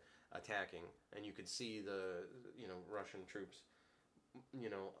another attacking, and you could see the Russian troops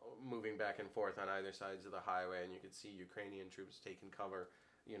moving back and forth on either sides of the highway, and you could see Ukrainian troops taking cover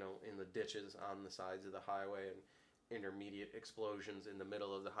in the ditches on the sides of the highway, and intermediate explosions in the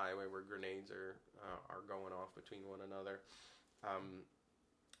middle of the highway where grenades are going off between one another.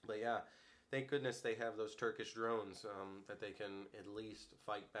 But yeah, thank goodness they have those Turkish drones that they can at least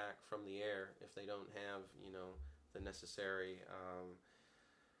fight back from the air if they don't have the necessary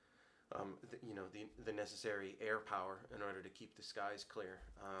the necessary air power in order to keep the skies clear.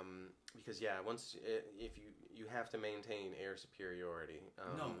 Because if you have to maintain air superiority.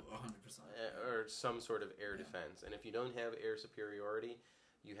 100%. Or some sort of air defense. And if you don't have air superiority,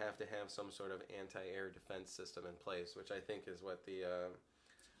 you have to have some sort of anti-air defense system in place, which I think is what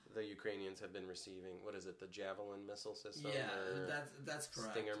the Ukrainians have been receiving. What is it, the Javelin missile system? Yeah, that's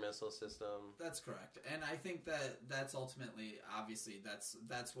correct. Stinger missile system. That's correct. And I think that's ultimately, obviously,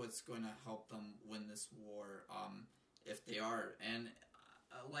 that's what's going to help them win this war, if they are. And,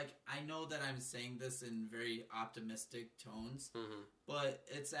 I know that I'm saying this in very optimistic tones, but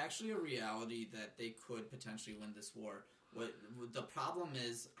it's actually a reality that they could potentially win this war. What the problem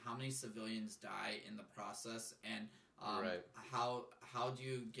is, how many civilians die in the process, and right. How do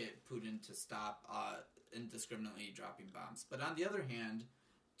you get Putin to stop indiscriminately dropping bombs? But on the other hand,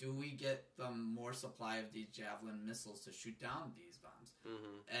 do we get them more supply of these Javelin missiles to shoot down these bombs?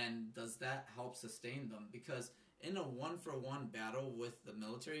 And does that help sustain them? Because in a 1-for-1 battle with the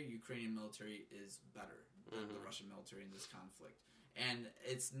military, Ukrainian military is better than the Russian military in this conflict. And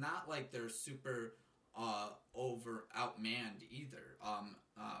it's not like they're super outmanned either,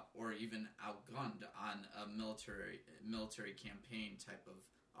 or even outgunned on a military campaign type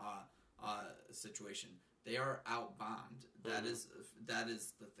situation. They are outbombed. That is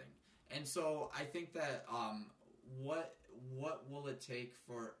the thing. And so I think that what will it take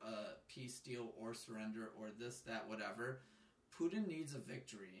for a peace deal or surrender or this, that, whatever? Putin needs a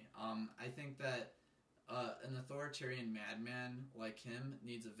victory. I think that an authoritarian madman like him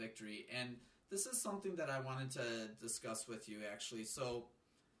needs a victory. And this is something that I wanted to discuss with you, actually. So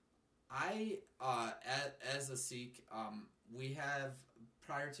I, as a Sikh, we have,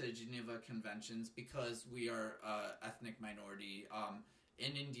 prior to Geneva Conventions, because we are ethnic minority,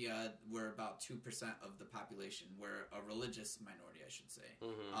 in India, we're about 2% of the population. We're a religious minority, I should say.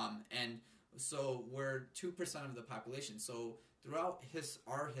 And so we're 2% of the population. So throughout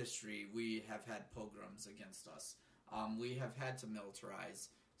our history, we have had pogroms against us. We have had to militarize.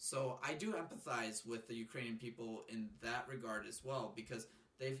 So I do empathize with the Ukrainian people in that regard as well, because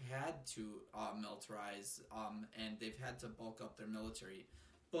they've had to militarize and they've had to bulk up their military.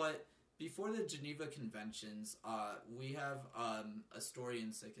 But before the Geneva Conventions, we have a story in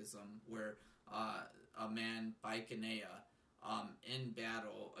Sikhism where a man, Baikanea, in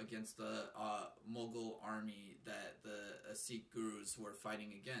battle against the Mughal army that the Sikh gurus were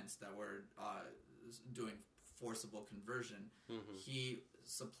fighting against, that were doing forcible conversion, he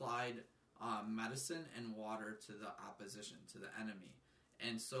supplied medicine and water to the opposition, to the enemy.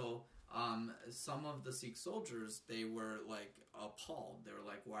 And so some of the Sikh soldiers, they were like appalled. They were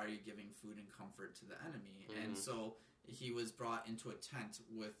like, why are you giving food and comfort to the enemy? And so he was brought into a tent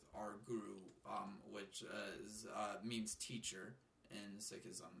with our guru, which means teacher in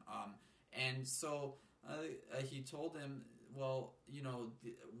Sikhism. And so he told him, well, you know,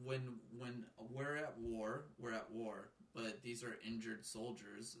 when we're at war, but these are injured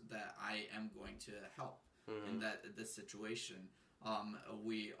soldiers that I am going to help in this situation.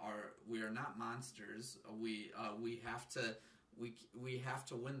 We are not monsters. We have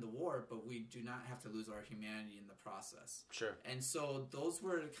to win the war, but we do not have to lose our humanity in the process. Sure. And so those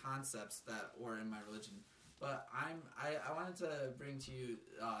were the concepts that were in my religion. But I wanted to bring to you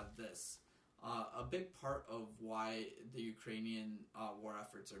this. A big part of why the Ukrainian war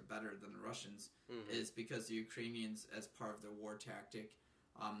efforts are better than the Russians is because the Ukrainians, as part of their war tactic,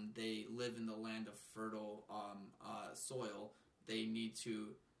 they live in the land of fertile soil. They need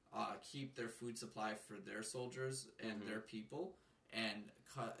to keep their food supply for their soldiers and their people, and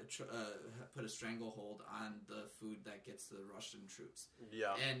put a stranglehold on the food that gets to the Russian troops.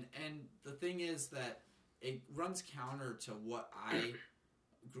 Yeah. And the thing is that it runs counter to what I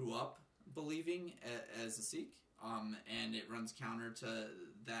grew up believing as a Sikh, and it runs counter to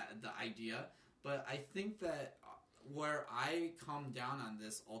the idea. But I think that where I come down on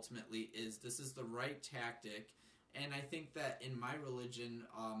this ultimately is this is the right tactic. And I think that in my religion,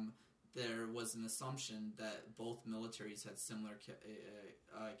 there was an assumption that both militaries had similar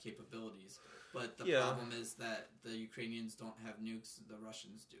capabilities. But the problem is that the Ukrainians don't have nukes, the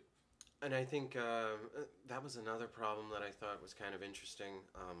Russians do. And I think that was another problem that I thought was kind of interesting,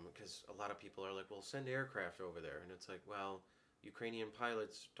 because a lot of people are like, well, send aircraft over there. And it's like, well, Ukrainian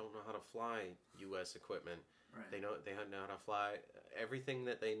pilots don't know how to fly U.S. equipment. Right. They know how to fly. Everything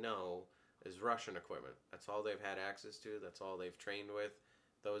that they know is Russian equipment. That's all they've had access to. That's all they've trained with.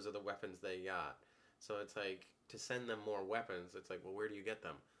 Those are the weapons they got. So it's like, to send them more weapons, it's like, well, where do you get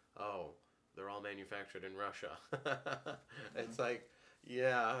them? Oh, they're all manufactured in Russia. It's like,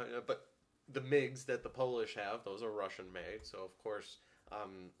 yeah, but the MiGs that the Polish have, those are Russian made. So, of course,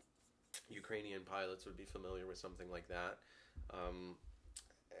 Ukrainian pilots would be familiar with something like that.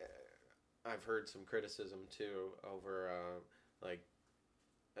 I've heard some criticism, too, over,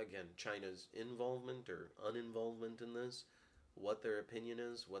 again, China's involvement or uninvolvement in this, what their opinion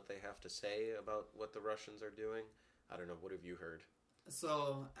is, what they have to say about what the Russians are doing. I don't know. What have you heard?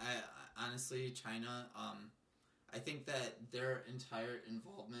 So, honestly, China, I think that their entire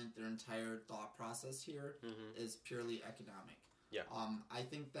involvement, their entire thought process here is purely economic. Yeah. I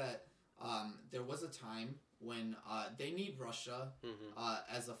think that there was a time when they need Russia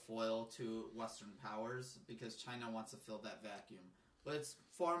as a foil to Western powers because China wants to fill that vacuum. But it's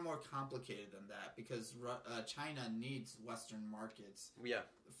far more complicated than that because China needs Western markets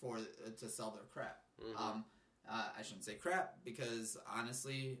to sell their crap. I shouldn't say crap because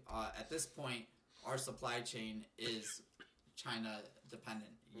honestly, at this point, our supply chain is China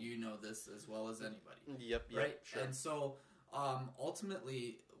dependent. You know this as well as anybody. Yep. Right? Sure. And so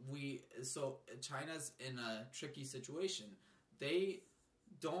ultimately, China's in a tricky situation. They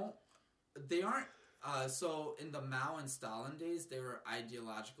aren't. So in the Mao and Stalin days, they were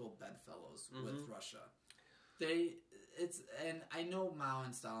ideological bedfellows with Russia. And I know Mao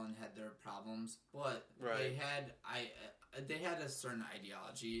and Stalin had their problems, but they had they had a certain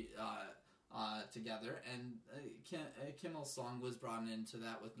ideology together, and Kim Il Sung was brought into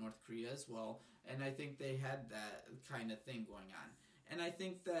that with North Korea as well, and I think they had that kind of thing going on. And I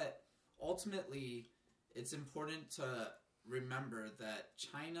think that ultimately it's important to remember that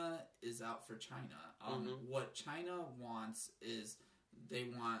China is out for China. What China wants is they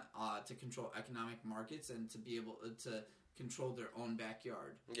want to control economic markets and to be able to control their own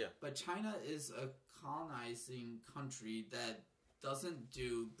backyard. Yeah. But China is a colonizing country that doesn't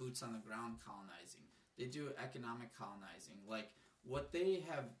do boots on the ground colonizing. They do economic colonizing. Like what they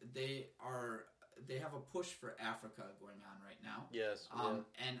have a push for Africa going on right now. Yes.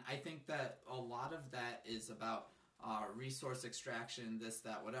 And I think that a lot of that is about resource extraction, this,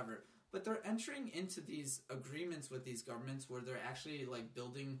 that, whatever. But they're entering into these agreements with these governments where they're actually like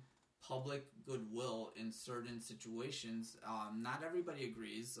building public goodwill in certain situations. Not everybody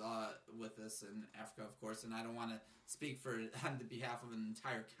agrees with this in Africa, of course, and I don't want to speak for on the behalf of an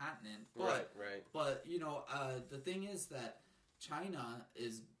entire continent. But, right. But the thing is that China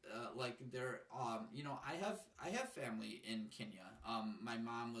is like they're I have family in Kenya. My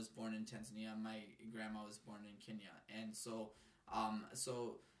mom was born in Tanzania. My grandma was born in Kenya, and so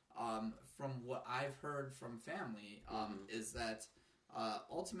from what I've heard from family is that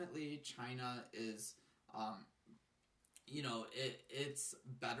ultimately China is it's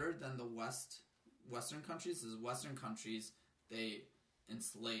better than the Western countries. As Western countries, they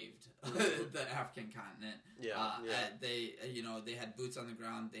enslaved the African continent. They had boots on the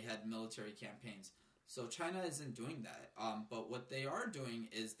ground. They had military campaigns. So China isn't doing that. But what they are doing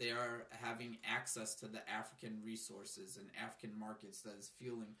is they are having access to the African resources and African markets that is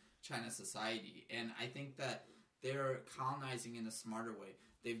fueling China's society. And I think that they're colonizing in a smarter way.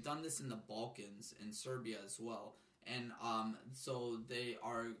 They've done this in the Balkans, in Serbia as well. And so they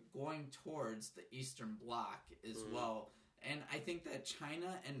are going towards the Eastern Bloc as well. And I think that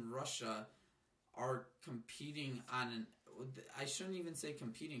China and Russia are competing on I shouldn't even say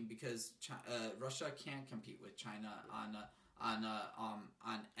competing, because Russia can't compete with China on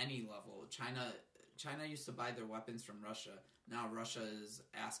any level. China used to buy their weapons from Russia. Now Russia is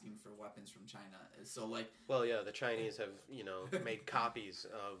asking for weapons from China. So like, well, yeah, the Chinese have made copies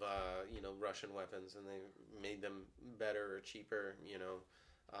of Russian weapons, and they made them better or cheaper.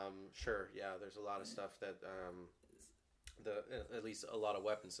 Sure, yeah, there's a lot of stuff that at least a lot of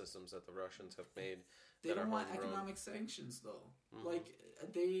weapon systems that the Russians have made. They don't want economic sanctions, though. Mm-hmm. Like,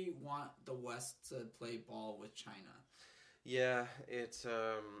 they want the West to play ball with China. Yeah, it's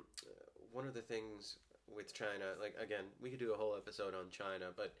one of the things with China. Like, again, we could do a whole episode on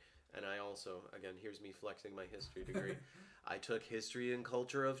China, and I also, again, here's me flexing my history degree. I took history and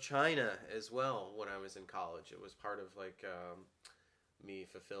culture of China as well when I was in college. It was part of, like, me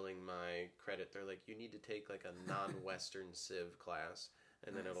fulfilling my credit. They're like, you need to take, like, a non-Western Civ class,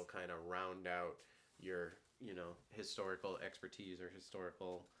 and then it'll kind of round out your historical expertise or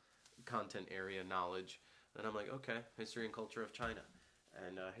historical content area knowledge. And I'm like, okay, history and culture of China,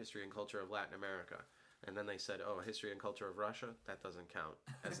 and history and culture of Latin America. And then they said, oh, history and culture of Russia, that doesn't count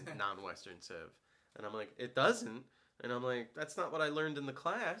as non-Western Civ. And I'm like, it doesn't? And I'm like, that's not what I learned in the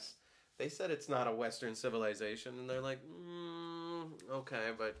class. They said it's not a Western civilization. And they're like,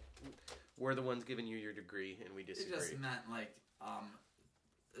 okay, but we're the ones giving you your degree, and we disagree. It just meant like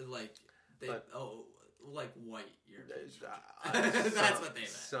white Europeans. That's what they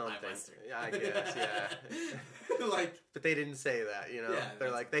meant. Something. Yeah, I guess. Yeah. But they didn't say that. Yeah,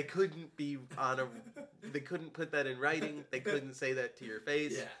 they're like, they couldn't be they couldn't put that in writing. They couldn't say that to your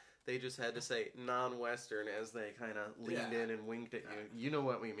face. Yeah. They just had to say non-Western as they kind of leaned in and winked at you. You know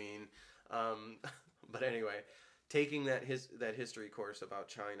what we mean. But anyway, taking that history course about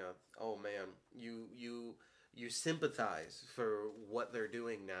China, oh man, you sympathize for what they're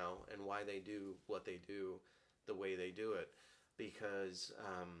doing now and why they do what they do the way they do it. Because,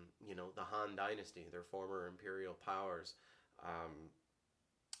 the Han Dynasty, their former imperial powers,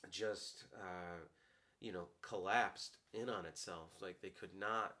 collapsed in on itself. Like, they could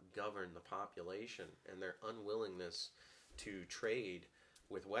not govern the population, and their unwillingness to trade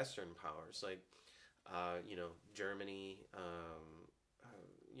with Western powers, like, Germany,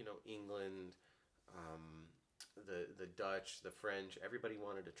 England, the Dutch, the French, everybody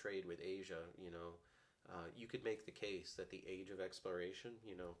wanted to trade with Asia. You could make the case that the age of exploration,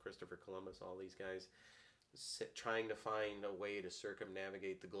 Christopher Columbus, all these guys, trying to find a way to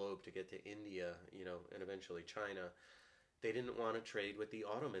circumnavigate the globe to get to India, and eventually China, they didn't want to trade with the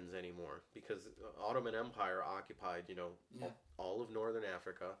Ottomans anymore, because the Ottoman Empire occupied, all of northern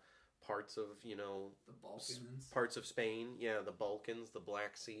Africa, parts of, the Balkans, parts of Spain, the Balkans, the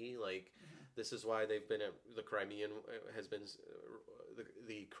Black Sea, like, This is why they've been at the Crimean has been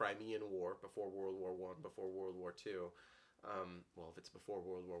the Crimean War before World War One, before World War Two. Well, if it's before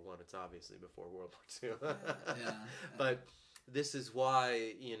World War One, it's obviously before World War Two. Yeah. But this is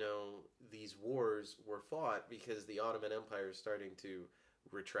why these wars were fought, because the Ottoman Empire is starting to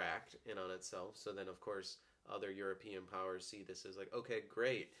retract in on itself. So then, of course, other European powers see this as like, okay,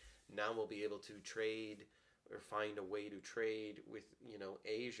 great. Now we'll be able to trade or find a way to trade with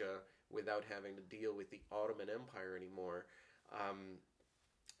Asia without having to deal with the Ottoman Empire anymore.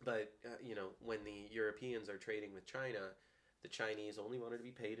 But when the Europeans are trading with China, the Chinese only wanted to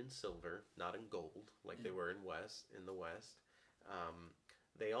be paid in silver, not in gold, like they were in the West.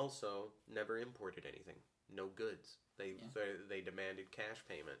 They also never imported anything, no goods. They demanded cash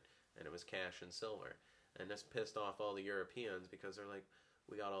payment, and it was cash and silver. And this pissed off all the Europeans, because they're like,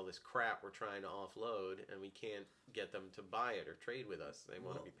 we got all this crap we're trying to offload, and we can't get them to buy it or trade with us. They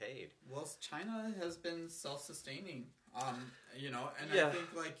want to be paid. Well, China has been self-sustaining, and Yeah. I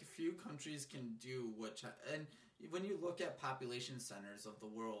think like few countries can do what and when you look at population centers of the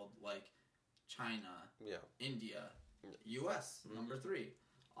world, like China, India, U.S. number 3.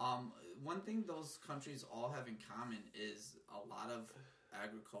 One thing those countries all have in common is a lot of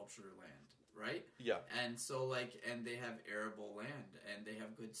agriculture land, right? Yeah. And so and they have arable land, and they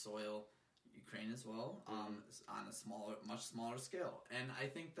have good soil. Ukraine as well, on a much smaller scale. And I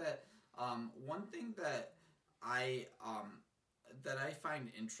think that one thing that I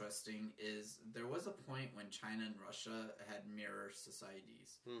find interesting is there was a point when China and Russia had mirror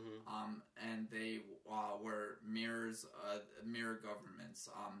societies, and they were mirror governments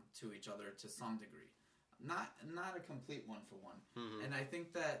to each other to some degree, not a complete one for one. And I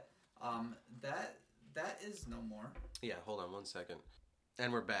think that that is no more. Yeah, hold on one second.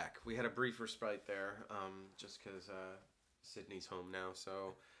 And we're back. We had a brief respite there, just because Sydney's home now,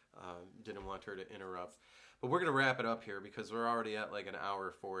 so didn't want her to interrupt. But we're going to wrap it up here, because we're already at like an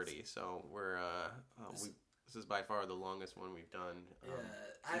hour 40, so we're this is by far the longest one we've done.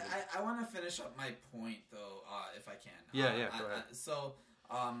 I want to finish up my point, though, if I can. Yeah, go ahead.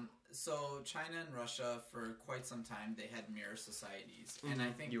 So China and Russia, for quite some time, they had mirror societies, and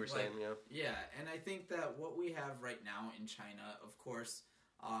I think you were saying, yeah, and I think that what we have right now in China, of course,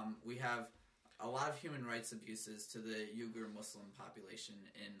 we have a lot of human rights abuses to the Uyghur Muslim population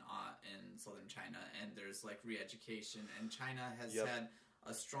in southern China, and there's like re-education, and China has had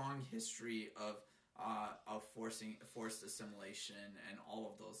a strong history of forced assimilation and all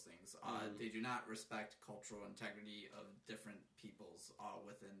of those things. They do not respect cultural integrity of different peoples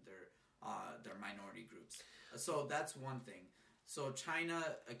within their minority groups. So that's one thing. So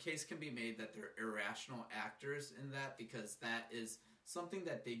China, a case can be made that they're irrational actors in that, because that is something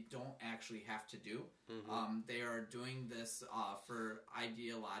that they don't actually have to do. They are doing this for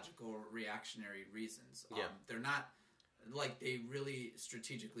ideological reactionary reasons. They're not, like, they really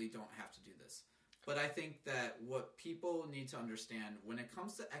strategically don't have to do this. But I think that what people need to understand, when it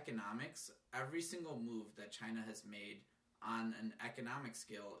comes to economics, every single move that China has made on an economic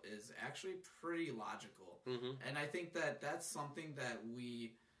scale is actually pretty logical. And I think that that's something that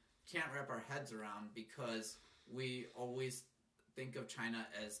we can't wrap our heads around, because we always think of China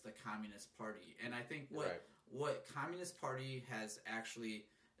as the Communist Party. And I think what Communist Party has actually,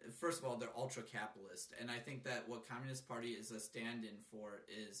 first of all, they're ultra-capitalist. And I think that what Communist Party is a stand-in for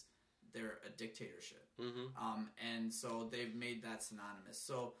is they're a dictatorship. And so they've made that synonymous.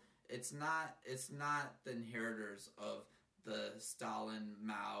 So it's not the inheritors of the Stalin,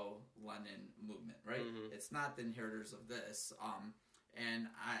 Mao, Lenin movement, right? It's not the inheritors of this. And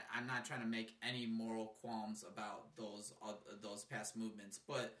I'm not trying to make any moral qualms about those past movements,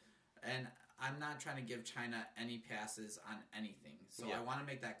 and I'm not trying to give China any passes on anything. So I want to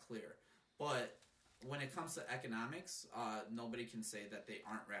make that clear. But when it comes to economics, nobody can say that they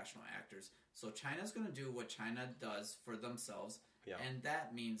aren't rational actors. So China's going to do what China does for themselves, and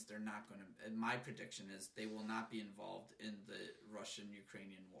that means they're not going to. My prediction is they will not be involved in the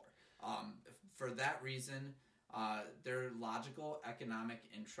Russian-Ukrainian war. For that reason, their logical economic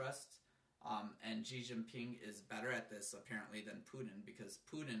interests, and Xi Jinping is better at this apparently than Putin, because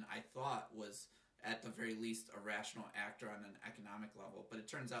Putin, I thought, was at the very least a rational actor on an economic level, but it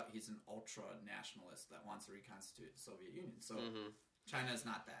turns out he's an ultra-nationalist that wants to reconstitute the Soviet Union. So China is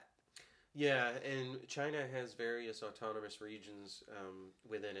not that. Yeah, and China has various autonomous regions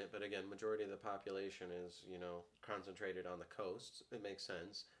within it, but again, majority of the population is, concentrated on the coasts. It makes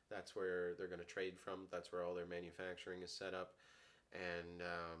sense. That's where they're going to trade from. That's where all their manufacturing is set up. And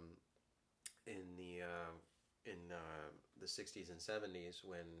in the 60s and 70s,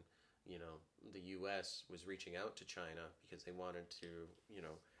 when the U.S. was reaching out to China because they wanted to,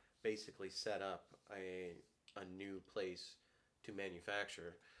 basically set up a new place to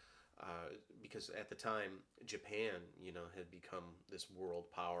manufacture. Because at the time, Japan, had become this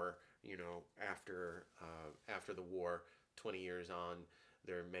world power. After the war, 20 years on,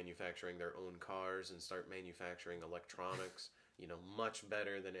 they're manufacturing their own cars and start manufacturing electronics. Much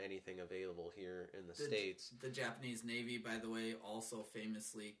better than anything available here in the States. The Japanese Navy, by the way, also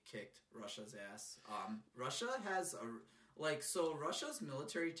famously kicked Russia's ass. Russia has Russia's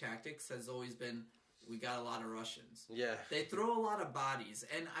military tactics has always been, we got a lot of Russians. Yeah. They throw a lot of bodies,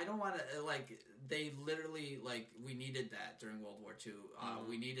 and I don't want to, they literally, we needed that during World War II.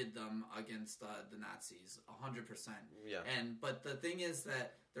 We needed them against the Nazis, 100%. Yeah. But the thing is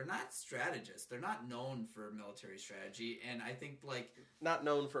that they're not strategists. They're not known for military strategy, and I think, not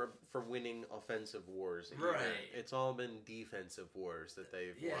known for winning offensive wars either. Right. It's all been defensive wars that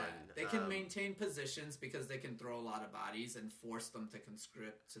they've won. They can maintain positions because they can throw a lot of bodies and force them to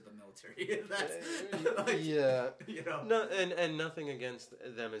conscript to the military. That's, yeah. No, and nothing against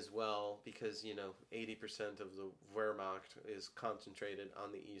them as well, because 80% of the Wehrmacht is concentrated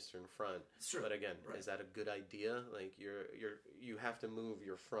on the Eastern Front. It's true. But again, right. Is that a good idea? You have to move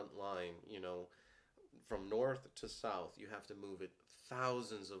your front line, from north to south. You have to move it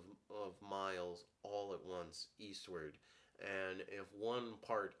thousands of miles all at once eastward. And if one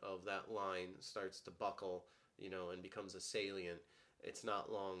part of that line starts to buckle, and becomes a salient, it's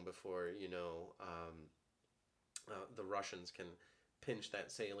not long before, the Russians can pinch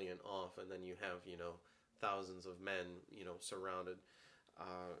that salient off, and then you have, thousands of men, surrounded,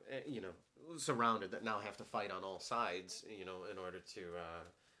 surrounded that now have to fight on all sides, in order to,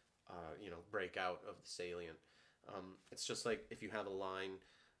 break out of the salient. It's just like if you have a line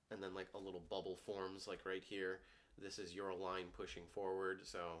and then a little bubble forms right here, this is your line pushing forward.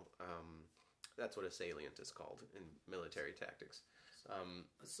 So that's what a salient is called in military tactics.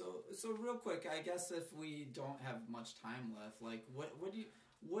 So real quick, I guess if we don't have much time left,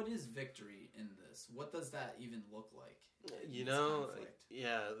 what is victory in this? What does that even look like?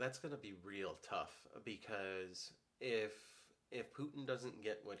 Yeah, that's going to be real tough, because if Putin doesn't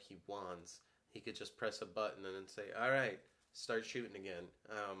get what he wants, he could just press a button and then say, all right, start shooting again.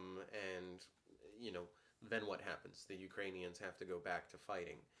 And then what happens? The Ukrainians have to go back to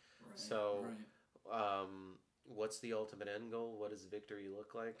fighting. Right, so, right. What's the ultimate end goal? What does victory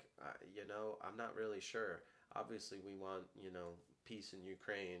look like? I'm not really sure. Obviously, we want, peace in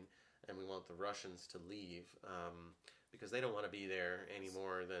Ukraine, and we want the Russians to leave, because they don't want to be there any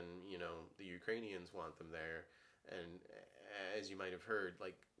more than, the Ukrainians want them there. And as you might have heard,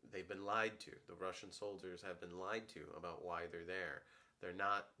 they've been lied to. The Russian soldiers have been lied to about why they're there. They're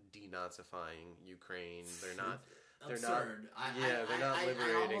not denazifying Ukraine. They're not. Absurd. They're not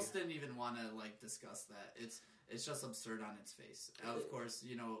liberating. I almost didn't even want to discuss that. It's just absurd on its face. Of course,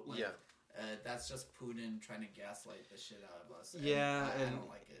 that's just Putin trying to gaslight the shit out of us. And I don't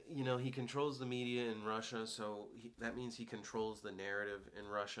like it. He controls the media in Russia, so that means he controls the narrative in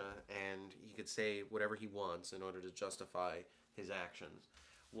Russia, and he could say whatever he wants in order to justify his actions.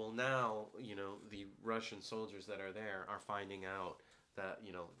 Well, now, the Russian soldiers that are there are finding out that,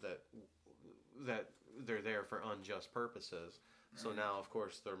 that they're there for unjust purposes. Right. So now, of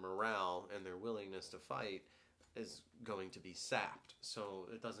course, their morale and their willingness to fight is going to be sapped. So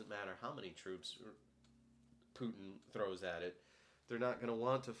it doesn't matter how many troops Putin throws at it. They're not going to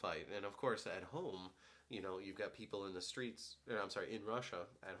want to fight. And of course, at home, you've got people in the streets, in Russia,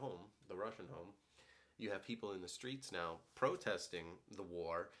 at home, the Russian home, you have people in the streets now protesting the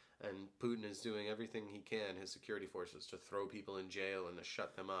war, and Putin is doing everything he can, his security forces, to throw people in jail and to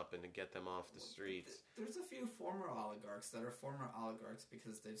shut them up and to get them off the streets. There's a few former oligarchs that are former oligarchs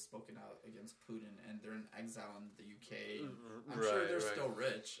because they've spoken out against Putin, and they're in exile in the UK. I'm sure they're still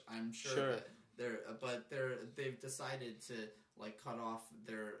rich. I'm sure that they've decided to cut off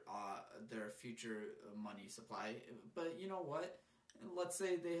their future money supply. But you know what? Let's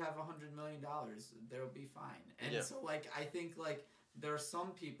say they have $100 million, they'll be fine. And so I think there are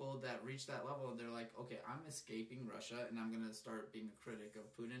some people that reach that level and they're like, okay, I'm escaping Russia and I'm going to start being a critic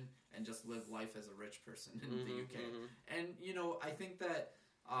of Putin and just live life as a rich person in the UK. And, I think that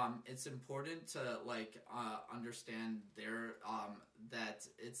it's important to understand that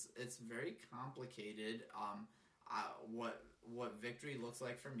it's very complicated. What victory looks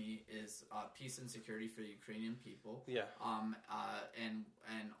like for me is peace and security for the Ukrainian people. Yeah. And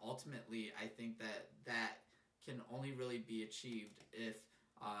ultimately, I think that can only really be achieved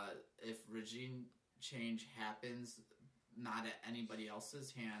if regime change happens not at anybody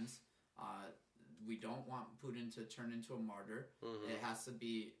else's hands. We don't want Putin to turn into a martyr. It has to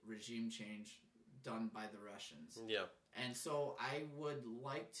be regime change done by the Russians. Yeah. And so I would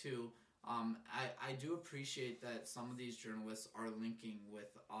like to. I do appreciate that some of these journalists are linking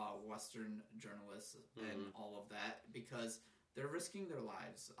with Western journalists and all of that, because they're risking their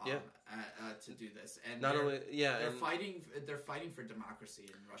lives to do this. And they're fighting. They're fighting for democracy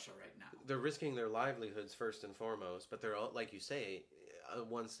in Russia right now. They're risking their livelihoods first and foremost, but they're, like you say,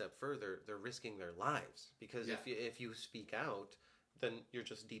 one step further. They're risking their lives, because if you speak out, then you're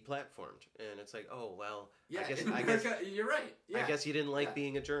just deplatformed, and it's like, oh well. Yeah, I guess you're right. Yeah. I guess you didn't like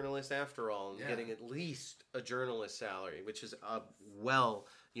being a journalist after all, and getting at least a journalist salary, which is a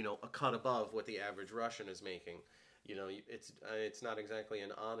cut above what the average Russian is making. It's not exactly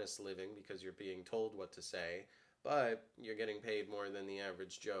an honest living, because you're being told what to say, but you're getting paid more than the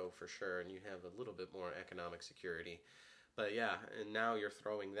average Joe for sure, and you have a little bit more economic security. But yeah, and now you're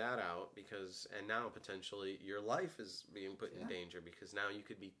throwing that out and now potentially your life is being put in danger, because now you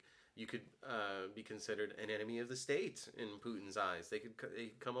could be considered an enemy of the state in Putin's eyes. They could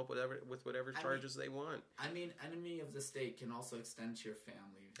come up with whatever charges they want. I mean, enemy of the state can also extend to your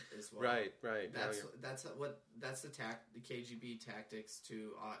family as well. Right. That's the KGB tactics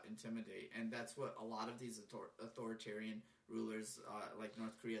to intimidate, and that's what a lot of these authoritarian rulers like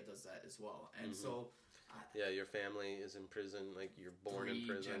North Korea does that as well. And so. Your family is in prison. Like, you're born in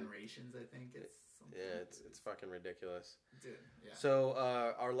prison. 3 generations, I think. It's fucking ridiculous. Dude, yeah. So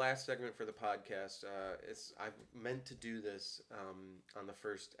our last segment for the podcast, I've meant to do this on the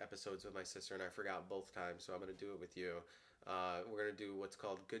first episodes with my sister, and I forgot both times. So I'm gonna do it with you. We're gonna do what's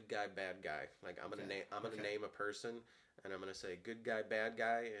called good guy, bad guy. Like, I'm gonna name a person, and I'm gonna say good guy, bad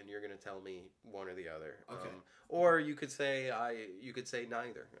guy, and you're gonna tell me one or the other. Okay. Or you could say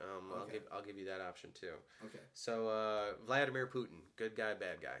neither. I'll give you that option too. Okay. So Vladimir Putin, good guy,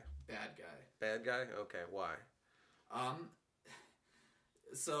 bad guy. Bad guy. Bad guy? Okay, why?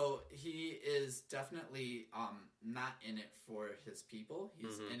 So he is definitely not in it for his people.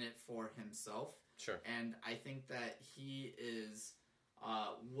 He's in it for himself. Sure. And I think that he is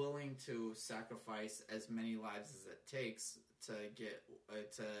willing to sacrifice as many lives as it takes to get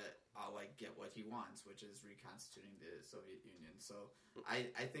what he wants, which is reconstituting the Soviet Union. So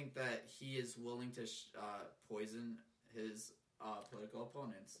I think that he is willing to poison his political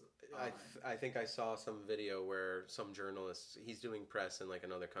opponents. I think I saw some video where some journalists, he's doing press in like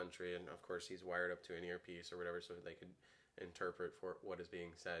another country, and of course he's wired up to an earpiece or whatever so they could interpret for what is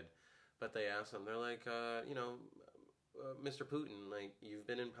being said. But they asked him, they're like, Mr. Putin, like, you've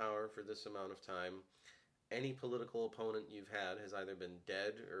been in power for this amount of time. Any political opponent you've had has either been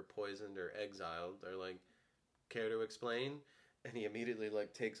dead or poisoned or exiled. They're like, care to explain? And he immediately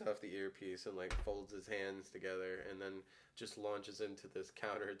like takes off the earpiece and like folds his hands together and then just launches into this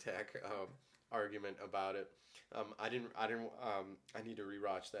counterattack argument about it. I need to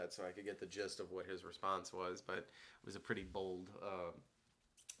rewatch that so I could get the gist of what his response was, but it was a pretty bold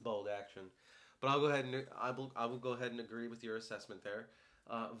action. But I will go ahead and agree with your assessment there.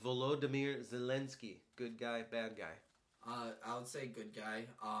 Volodymyr Zelensky, good guy, bad guy. I would say good guy.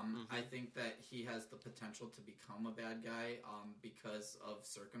 I think that he has the potential to become a bad guy because of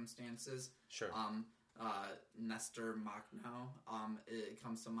circumstances. Sure. Nestor Makhno it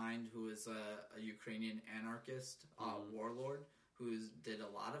comes to mind, who is a Ukrainian anarchist warlord who did a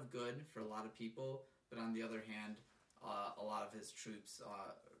lot of good for a lot of people, but on the other hand, a lot of his troops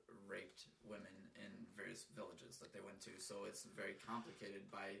raped women in various villages that they went to. So it's very complicated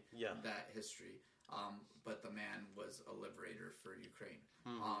by that history. But the man was a liberator for Ukraine.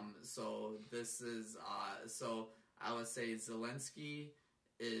 So this is so I would say Zelensky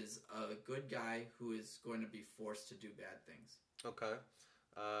is a good guy who is going to be forced to do bad things. Okay.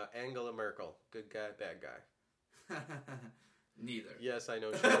 Angela Merkel, good guy, bad guy. Neither. Yes, I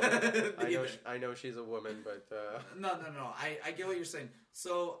know. I know she's a woman, but no. I get what you're saying.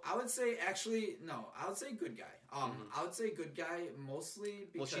 So I would say I would say good guy. I would say good guy mostly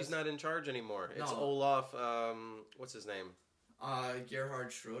because she's not in charge anymore. It's Olaf. What's his name?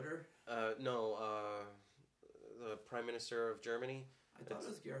 Gerhard Schroeder. No. The Prime Minister of Germany. I thought it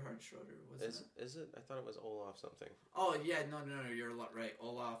was Gerhard Schroeder. Is it? I thought it was Olaf something. Oh yeah, no. You're right.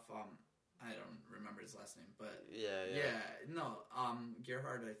 Olaf. I don't remember his last name, but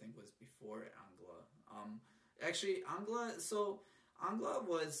Gerhard I think was before Angela. Actually, Angela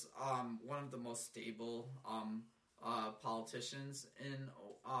was one of the most stable politicians in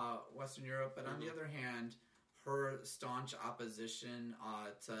Western Europe, but on the other hand, her staunch opposition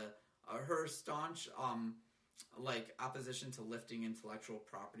opposition to lifting intellectual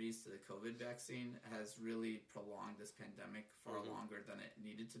properties to the COVID vaccine has really prolonged this pandemic far longer than it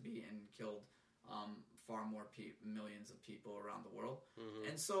needed to be and killed far more millions of people around the world. Mm-hmm.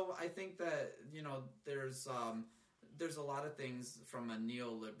 And so I think that, there's a lot of things from a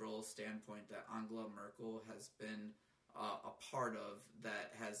neoliberal standpoint that Angela Merkel has been a part of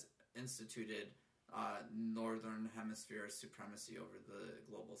that has instituted Northern Hemisphere supremacy over the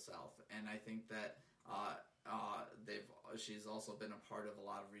global South. And I think that she's also been a part of a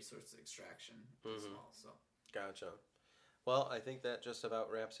lot of resource extraction as well. So Gotcha. Well, I think that just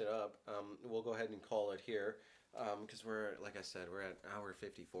about wraps it up. We'll go ahead and call it here because like I said, we're at hour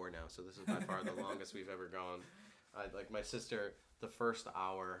 54 now, so this is by far the longest we've ever gone. Like my sister, the first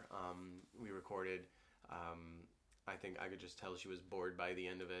hour we recorded, I think I could just tell she was bored by the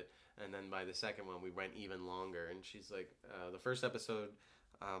end of it. And then by the second one, we went even longer. And she's like, the first episode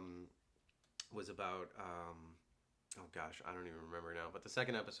was about, oh gosh, I don't even remember now. But the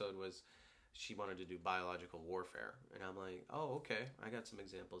second episode was she wanted to do biological warfare. And I'm like, oh, okay, I got some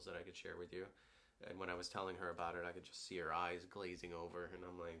examples that I could share with you. And when I was telling her about it, I could just see her eyes glazing over. And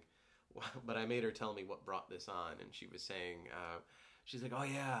I'm like, but I made her tell me what brought this on. And she was saying, she's like, oh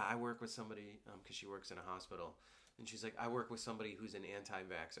yeah, I work with somebody, because she works in a hospital. And she's like, I work with somebody who's an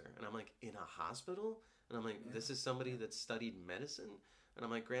anti-vaxxer. And I'm like, in a hospital? And I'm like, this is somebody that studied medicine? And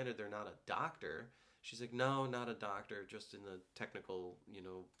I'm like, granted, they're not a doctor. She's like, no, not a doctor, just in the technical,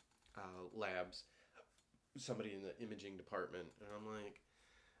 labs. Somebody in the imaging department. And I'm like,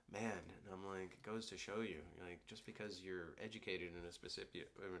 man, and I'm like, it goes to show you, like, just because you're educated in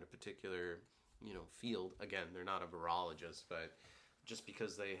a particular, field, again, they're not a virologist, but just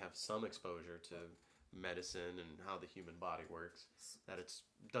because they have some exposure to medicine and how the human body works, that it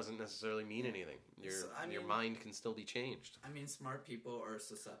doesn't necessarily mean anything. Your mind can still be changed. I mean, smart people are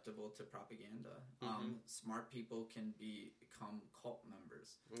susceptible to propaganda. Mm-hmm. Smart people can become cult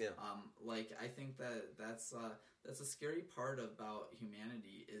members. Yeah. I think that's a scary part about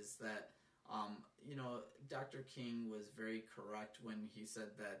humanity is that, Dr. King was very correct when he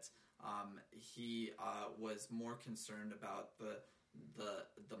said that he was more concerned about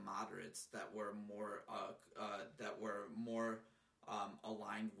the moderates that were more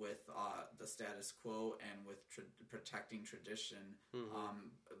aligned with the status quo and with protecting tradition,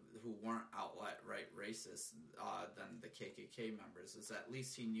 who weren't outright racist than the KKK members. Is at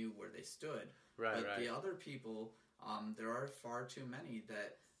least he knew where they stood. But the other people, there are far too many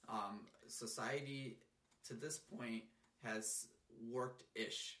that society to this point has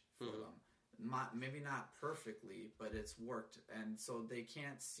worked-ish for them. Maybe not perfectly, but it's worked, and so they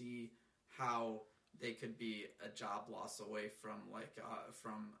can't see how they could be a job loss away from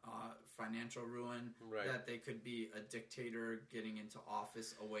financial ruin. Right. That they could be a dictator getting into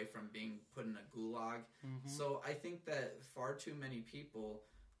office away from being put in a gulag. Mm-hmm. So I think that far too many people,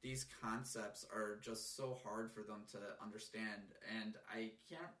 these concepts are just so hard for them to understand, and I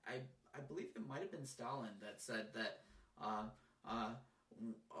believe it might have been Stalin that said that.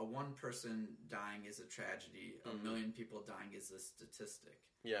 One person dying is a tragedy. A million people dying is a statistic.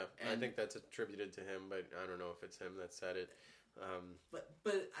 Yeah, I think that's attributed to him, but I don't know if it's him that said it.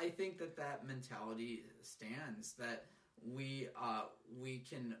 But I think that mentality stands. That we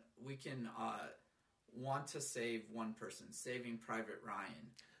can want to save one person, saving Private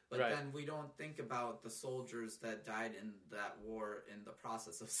Ryan. But then we don't think about the soldiers that died in that war in the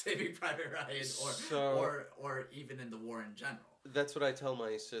process of saving Private Ryan, or even in the war in general. That's what I tell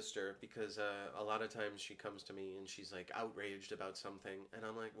my sister, because a lot of times she comes to me and she's like outraged about something, and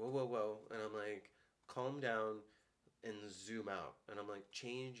I'm like, whoa, and I'm like, calm down and zoom out, and I'm like,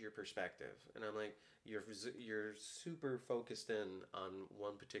 change your perspective, and I'm like, you're super focused in on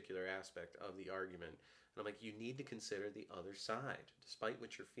one particular aspect of the argument. And I'm like, you need to consider the other side. Despite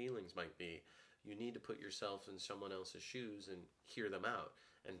what your feelings might be, you need to put yourself in someone else's shoes and hear them out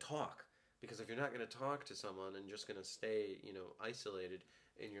and talk. Because if you're not going to talk to someone and just going to stay, isolated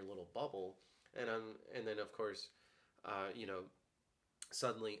in your little bubble, and then of course,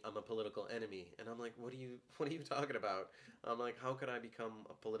 suddenly I'm a political enemy, and I'm like, what are you talking about? I'm like, how could I become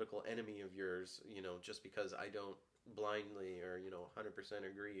a political enemy of yours? Just because I don't blindly or 100%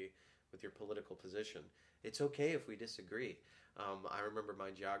 agree with your political position. It's okay if we disagree. I remember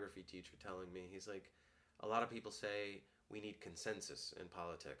my geography teacher telling me, he's like, a lot of people say we need consensus in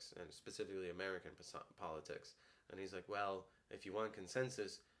politics, and specifically American politics. And he's like, well, if you want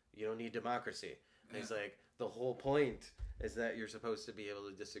consensus, you don't need democracy. And he's like, the whole point is that you're supposed to be able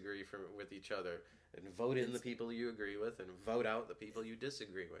to disagree with each other and vote in the people you agree with and vote out the people you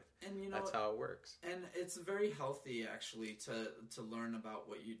disagree with. And that's how it works. And it's very healthy actually to learn about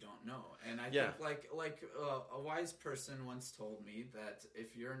what you don't know. And I think like a wise person once told me that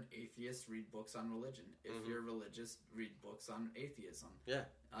if you're an atheist, read books on religion. If you're religious, read books on atheism. Yeah.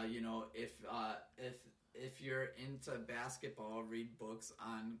 If you're into basketball, read books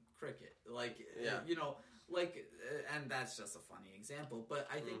on cricket. And that's just a funny example, but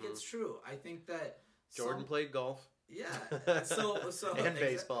I think it's true. I think that Jordan played golf. Yeah. So and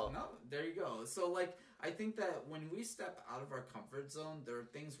baseball. No, there you go. So I think that when we step out of our comfort zone, there are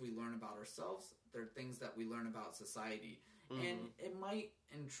things we learn about ourselves. There are things that we learn about society. And it might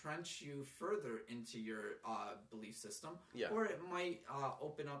entrench you further into your belief system, or it might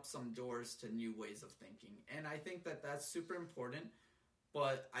open up some doors to new ways of thinking. And I think that that's super important.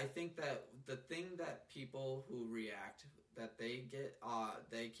 But I think that the thing that people who react, that they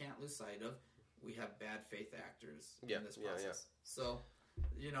can't lose sight of, we have bad faith actors in this process. Yeah. So,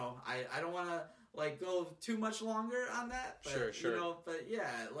 I don't want to go too much longer on that. But, sure. But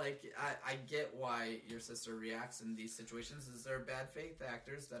yeah, I get why your sister reacts in these situations. Is there bad faith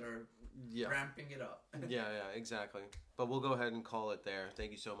actors that are ramping it up? yeah, exactly. But we'll go ahead and call it there.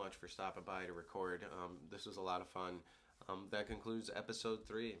 Thank you so much for stopping by to record. This was a lot of fun. That concludes episode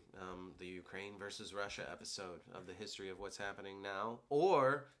 3, the Ukraine versus Russia episode of the history of what's happening now,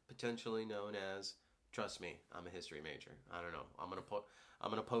 or potentially known as "Trust Me, I'm a history major." I don't know. I'm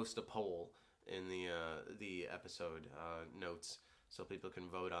gonna post a poll in the episode notes so people can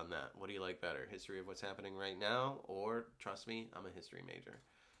vote on that. What do you like better, history of what's happening right now, or "Trust Me, I'm a history major"?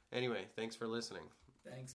 Anyway, thanks for listening. Thanks.